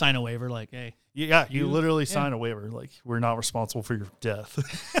to you just sign a waiver, like, hey. Yeah, you literally sign a waiver, like we're not responsible for your death.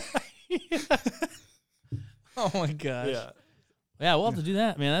 Oh my gosh. Yeah, we'll have to do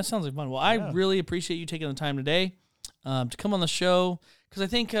that, man. That sounds like fun. Well, I really appreciate you taking the time today to come on the show, because I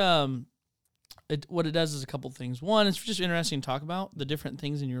think what it does is a couple things. One, it's just interesting to talk about the different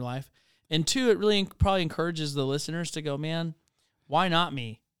things in your life. And 2, it really probably encourages the listeners to go, man, why not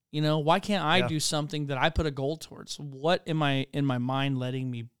me? You know, why can't I do something that I put a goal towards? What am I in my mind letting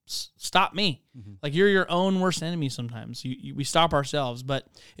me stop me? Mm-hmm. Like you're your own worst enemy sometimes. We stop ourselves, but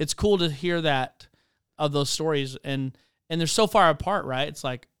it's cool to hear that of those stories. And they're so far apart, right? It's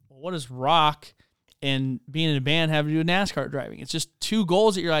like, well, what does rock and being in a band have to do with NASCAR driving? It's just 2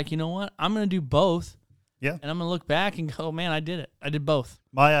 goals that you're like, you know what? I'm going to do both. Yeah. And I'm going to look back and go, man, I did it. I did both.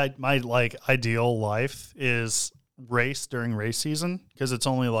 My like ideal life is race during race season, because it's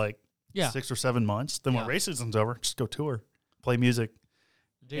only like 6 or 7 months. Then when race season's over, just go tour, play music.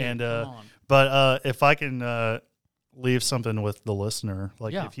 Dude, and come on. But if I can leave something with the listener,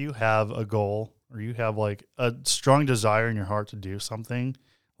 like if you have a goal or you have like a strong desire in your heart to do something,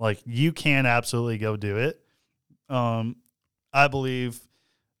 like you can absolutely go do it. I believe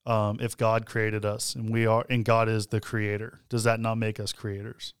if God created us and God is the creator, does that not make us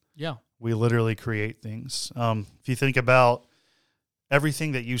creators? Yeah. We literally create things. If you think about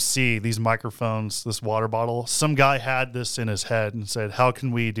everything that you see, these microphones, this water bottle, some guy had this in his head and said, how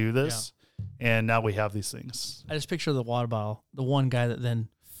can we do this? Yeah. And now we have these things. I just picture the water bottle, the one guy that then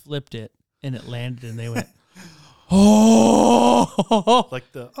flipped it and it landed and they went, oh,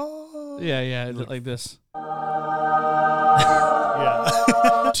 like the, oh. Yeah, like this.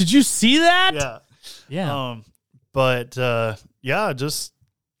 Yeah. Did you see that? Yeah. Yeah. Just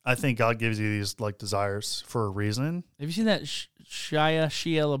I think God gives you these like desires for a reason. Have you seen that Shia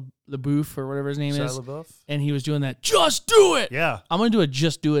LaBeouf or whatever his name is? Shia LaBeouf? And he was doing that, just do it. Yeah. I'm going to do a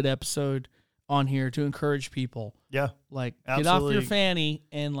just do it episode on here to encourage people. Yeah. Like, absolutely. Get off your fanny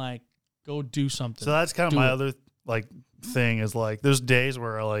and like go do something. So that's kind of my other like thing is like there's days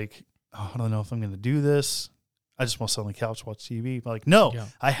where I like, I don't know if I'm going to do this. I just want to sit on the couch, watch TV. But like, no,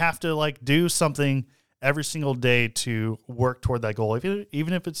 I have to like do something every single day to work toward that goal.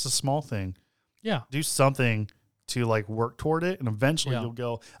 Even if it's a small thing. Yeah. Do something to like work toward it. And eventually you'll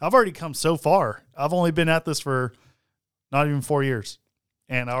go, I've already come so far. I've only been at this for not even 4 years.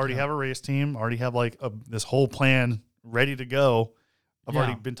 And I already have a race team. I already have like this whole plan ready to go. I've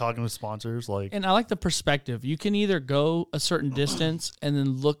already been talking with sponsors. And I like the perspective. You can either go a certain distance and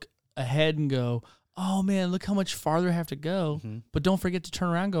then look ahead and go, oh man, look how much farther I have to go. Mm-hmm. But don't forget to turn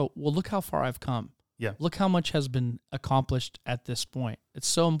around and go, well, look how far I've come. Yeah. Look how much has been accomplished at this point. It's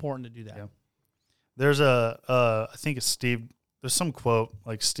so important to do that. Yeah. There's I think it's there's some quote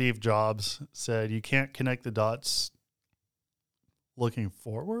like Steve Jobs said, you can't connect the dots looking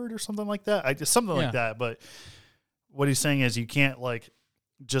forward or something like that. Like that. But what he's saying is you can't like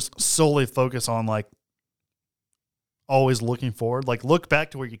just solely focus on like always looking forward. Like look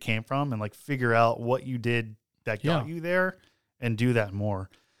back to where you came from and like figure out what you did that got you there and do that more.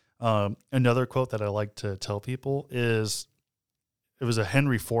 Another quote that I like to tell people is, it was a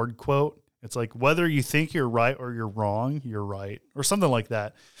Henry Ford quote. It's like, whether you think you're right or you're wrong, you're right, or something like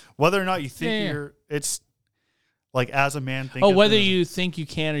that. Whether or not you think it's like, as a man, whether you think you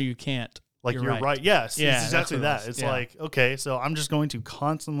can or you can't. Like you're right. Yes. Yeah, it's exactly that. It's like, okay, so I'm just going to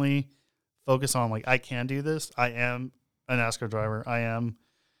constantly focus on like, I can do this. I am a NASCAR driver. I am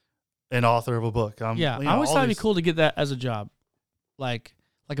an author of a book. I always thought it'd be cool to get that as a job, like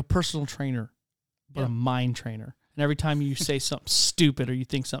a personal trainer, but a mind trainer. And every time you say something stupid or you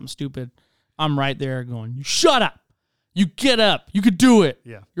think something stupid, I'm right there going, "You shut up! You get up! You could do it!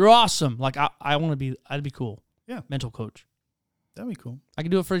 Yeah, you're awesome!" Like I want to be. I'd be cool. Yeah, mental coach. That'd be cool. I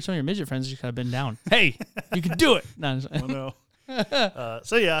could do it for some of your midget friends. You just gotta bend down. Hey, you can do it. No,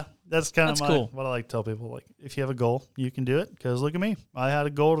 So yeah, that's kind of cool. What I like to tell people. Like, if you have a goal, you can do it. Because look at me, I had a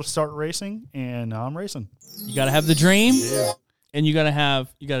goal to start racing, and now I'm racing. You gotta have the dream, and you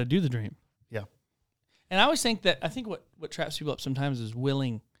gotta do the dream. Yeah. And I always think what traps people up sometimes is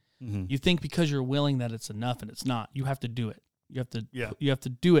willing. Mm-hmm. You think because you're willing that it's enough, and it's not. You have to do it. You have to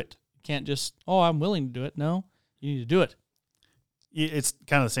do it. You can't just, I'm willing to do it. No, you need to do it. It's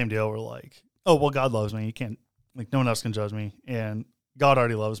kind of the same deal where like, oh, well, God loves me. You can't, like, no one else can judge me. And God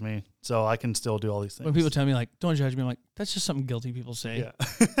already loves me, so I can still do all these things. When people tell me, like, don't judge me, I'm like, that's just something guilty people say.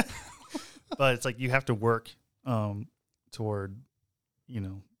 Yeah. But it's like you have to work toward,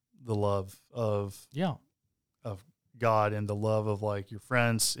 the love of God and the love of, like, your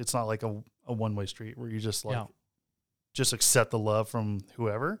friends. It's not like a one-way street where you just, like, just accept the love from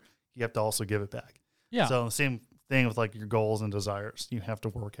whoever. You have to also give it back. Yeah. So the same thing with, like, your goals and desires. You have to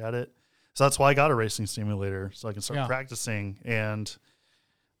work at it. So that's why I got a racing simulator, so I can start practicing and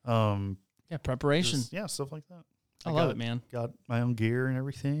preparation. Stuff like that. I love it, man. Got my own gear and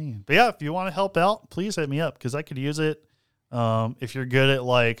everything. But yeah, if you want to help out, please hit me up because I could use it. If you're good at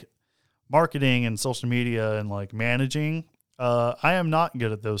like marketing and social media and like managing, I am not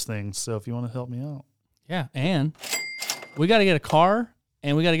good at those things. So if you want to help me out. Yeah, and we got to get a car.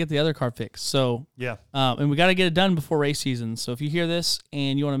 And we got to get the other car fixed. So and we got to get it done before race season. So if you hear this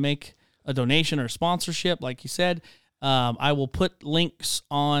and you want to make a donation or a sponsorship, like you said, I will put links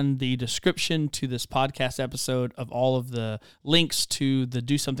on the description to this podcast episode of all of the links to the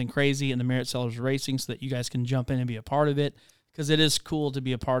Do Something Crazy and the Merritt Sellers Racing so that you guys can jump in and be a part of it. Because it is cool to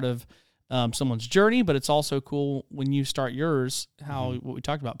be a part of someone's journey, but it's also cool when you start yours, what we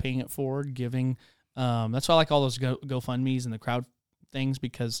talked about, paying it forward, giving. That's why I like all those GoFundMes and the crowd things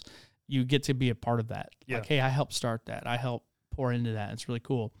because you get to be a part of that. Yeah. Like, hey, I helped start that. I helped pour into that. It's really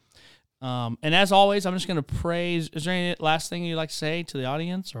cool. And as always, I'm just going to praise. Is there any last thing you'd like to say to the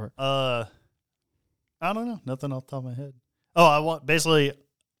audience or? I don't know. Nothing off the top of my head. Oh, I want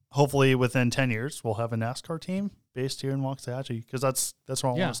hopefully within 10 years, we'll have a NASCAR team based here in Waxahachie because that's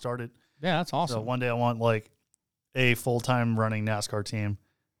where I want to start it. Yeah, that's awesome. So one day I want like a full-time running NASCAR team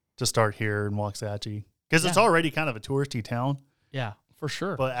to start here in Waxahachie because it's already kind of a touristy town. Yeah, for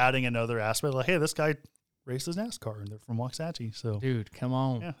sure. But adding another aspect, like, hey, this guy races NASCAR, and they're from Waxahachie. So, dude, come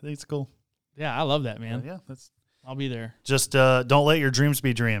on. Yeah, I think it's cool. Yeah, I love that, man. I'll be there. Just don't let your dreams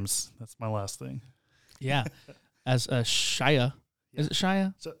be dreams. That's my last thing. Yeah. As Shia. Is it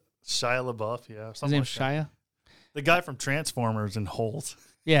Shia? Shia LaBeouf, yeah. His name's Shia? The guy from Transformers and Holes.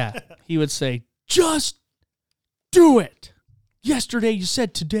 Yeah. He would say, just do it. Yesterday you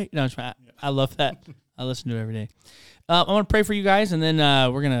said today. No, I love that. I listen to it every day. I want to pray for you guys, and then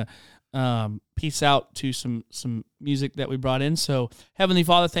we're going to peace out to some music that we brought in. So, Heavenly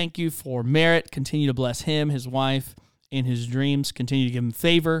Father, thank you for Merritt. Continue to bless him, his wife, and his dreams. Continue to give him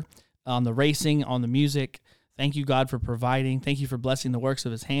favor on the racing, on the music. Thank you, God, for providing. Thank you for blessing the works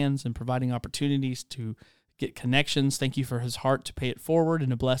of his hands and providing opportunities to get connections. Thank you for his heart to pay it forward and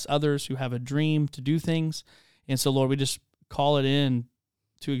to bless others who have a dream to do things. And so, Lord, we just call it in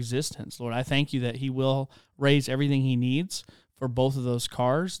to existence. Lord, I thank you that he will raise everything he needs for both of those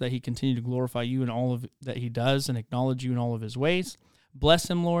cars, that he continue to glorify you in all of that he does and acknowledge you in all of his ways. Bless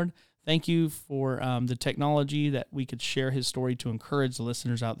him, Lord. Thank you for the technology that we could share his story to encourage the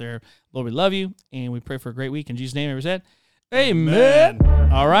listeners out there. Lord, we love you, and we pray for a great week. In Jesus' name, everyone said, amen.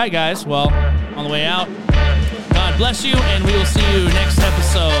 All right, guys. Well, on the way out, God bless you, and we will see you next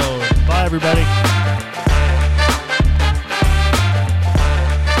episode. Bye, everybody.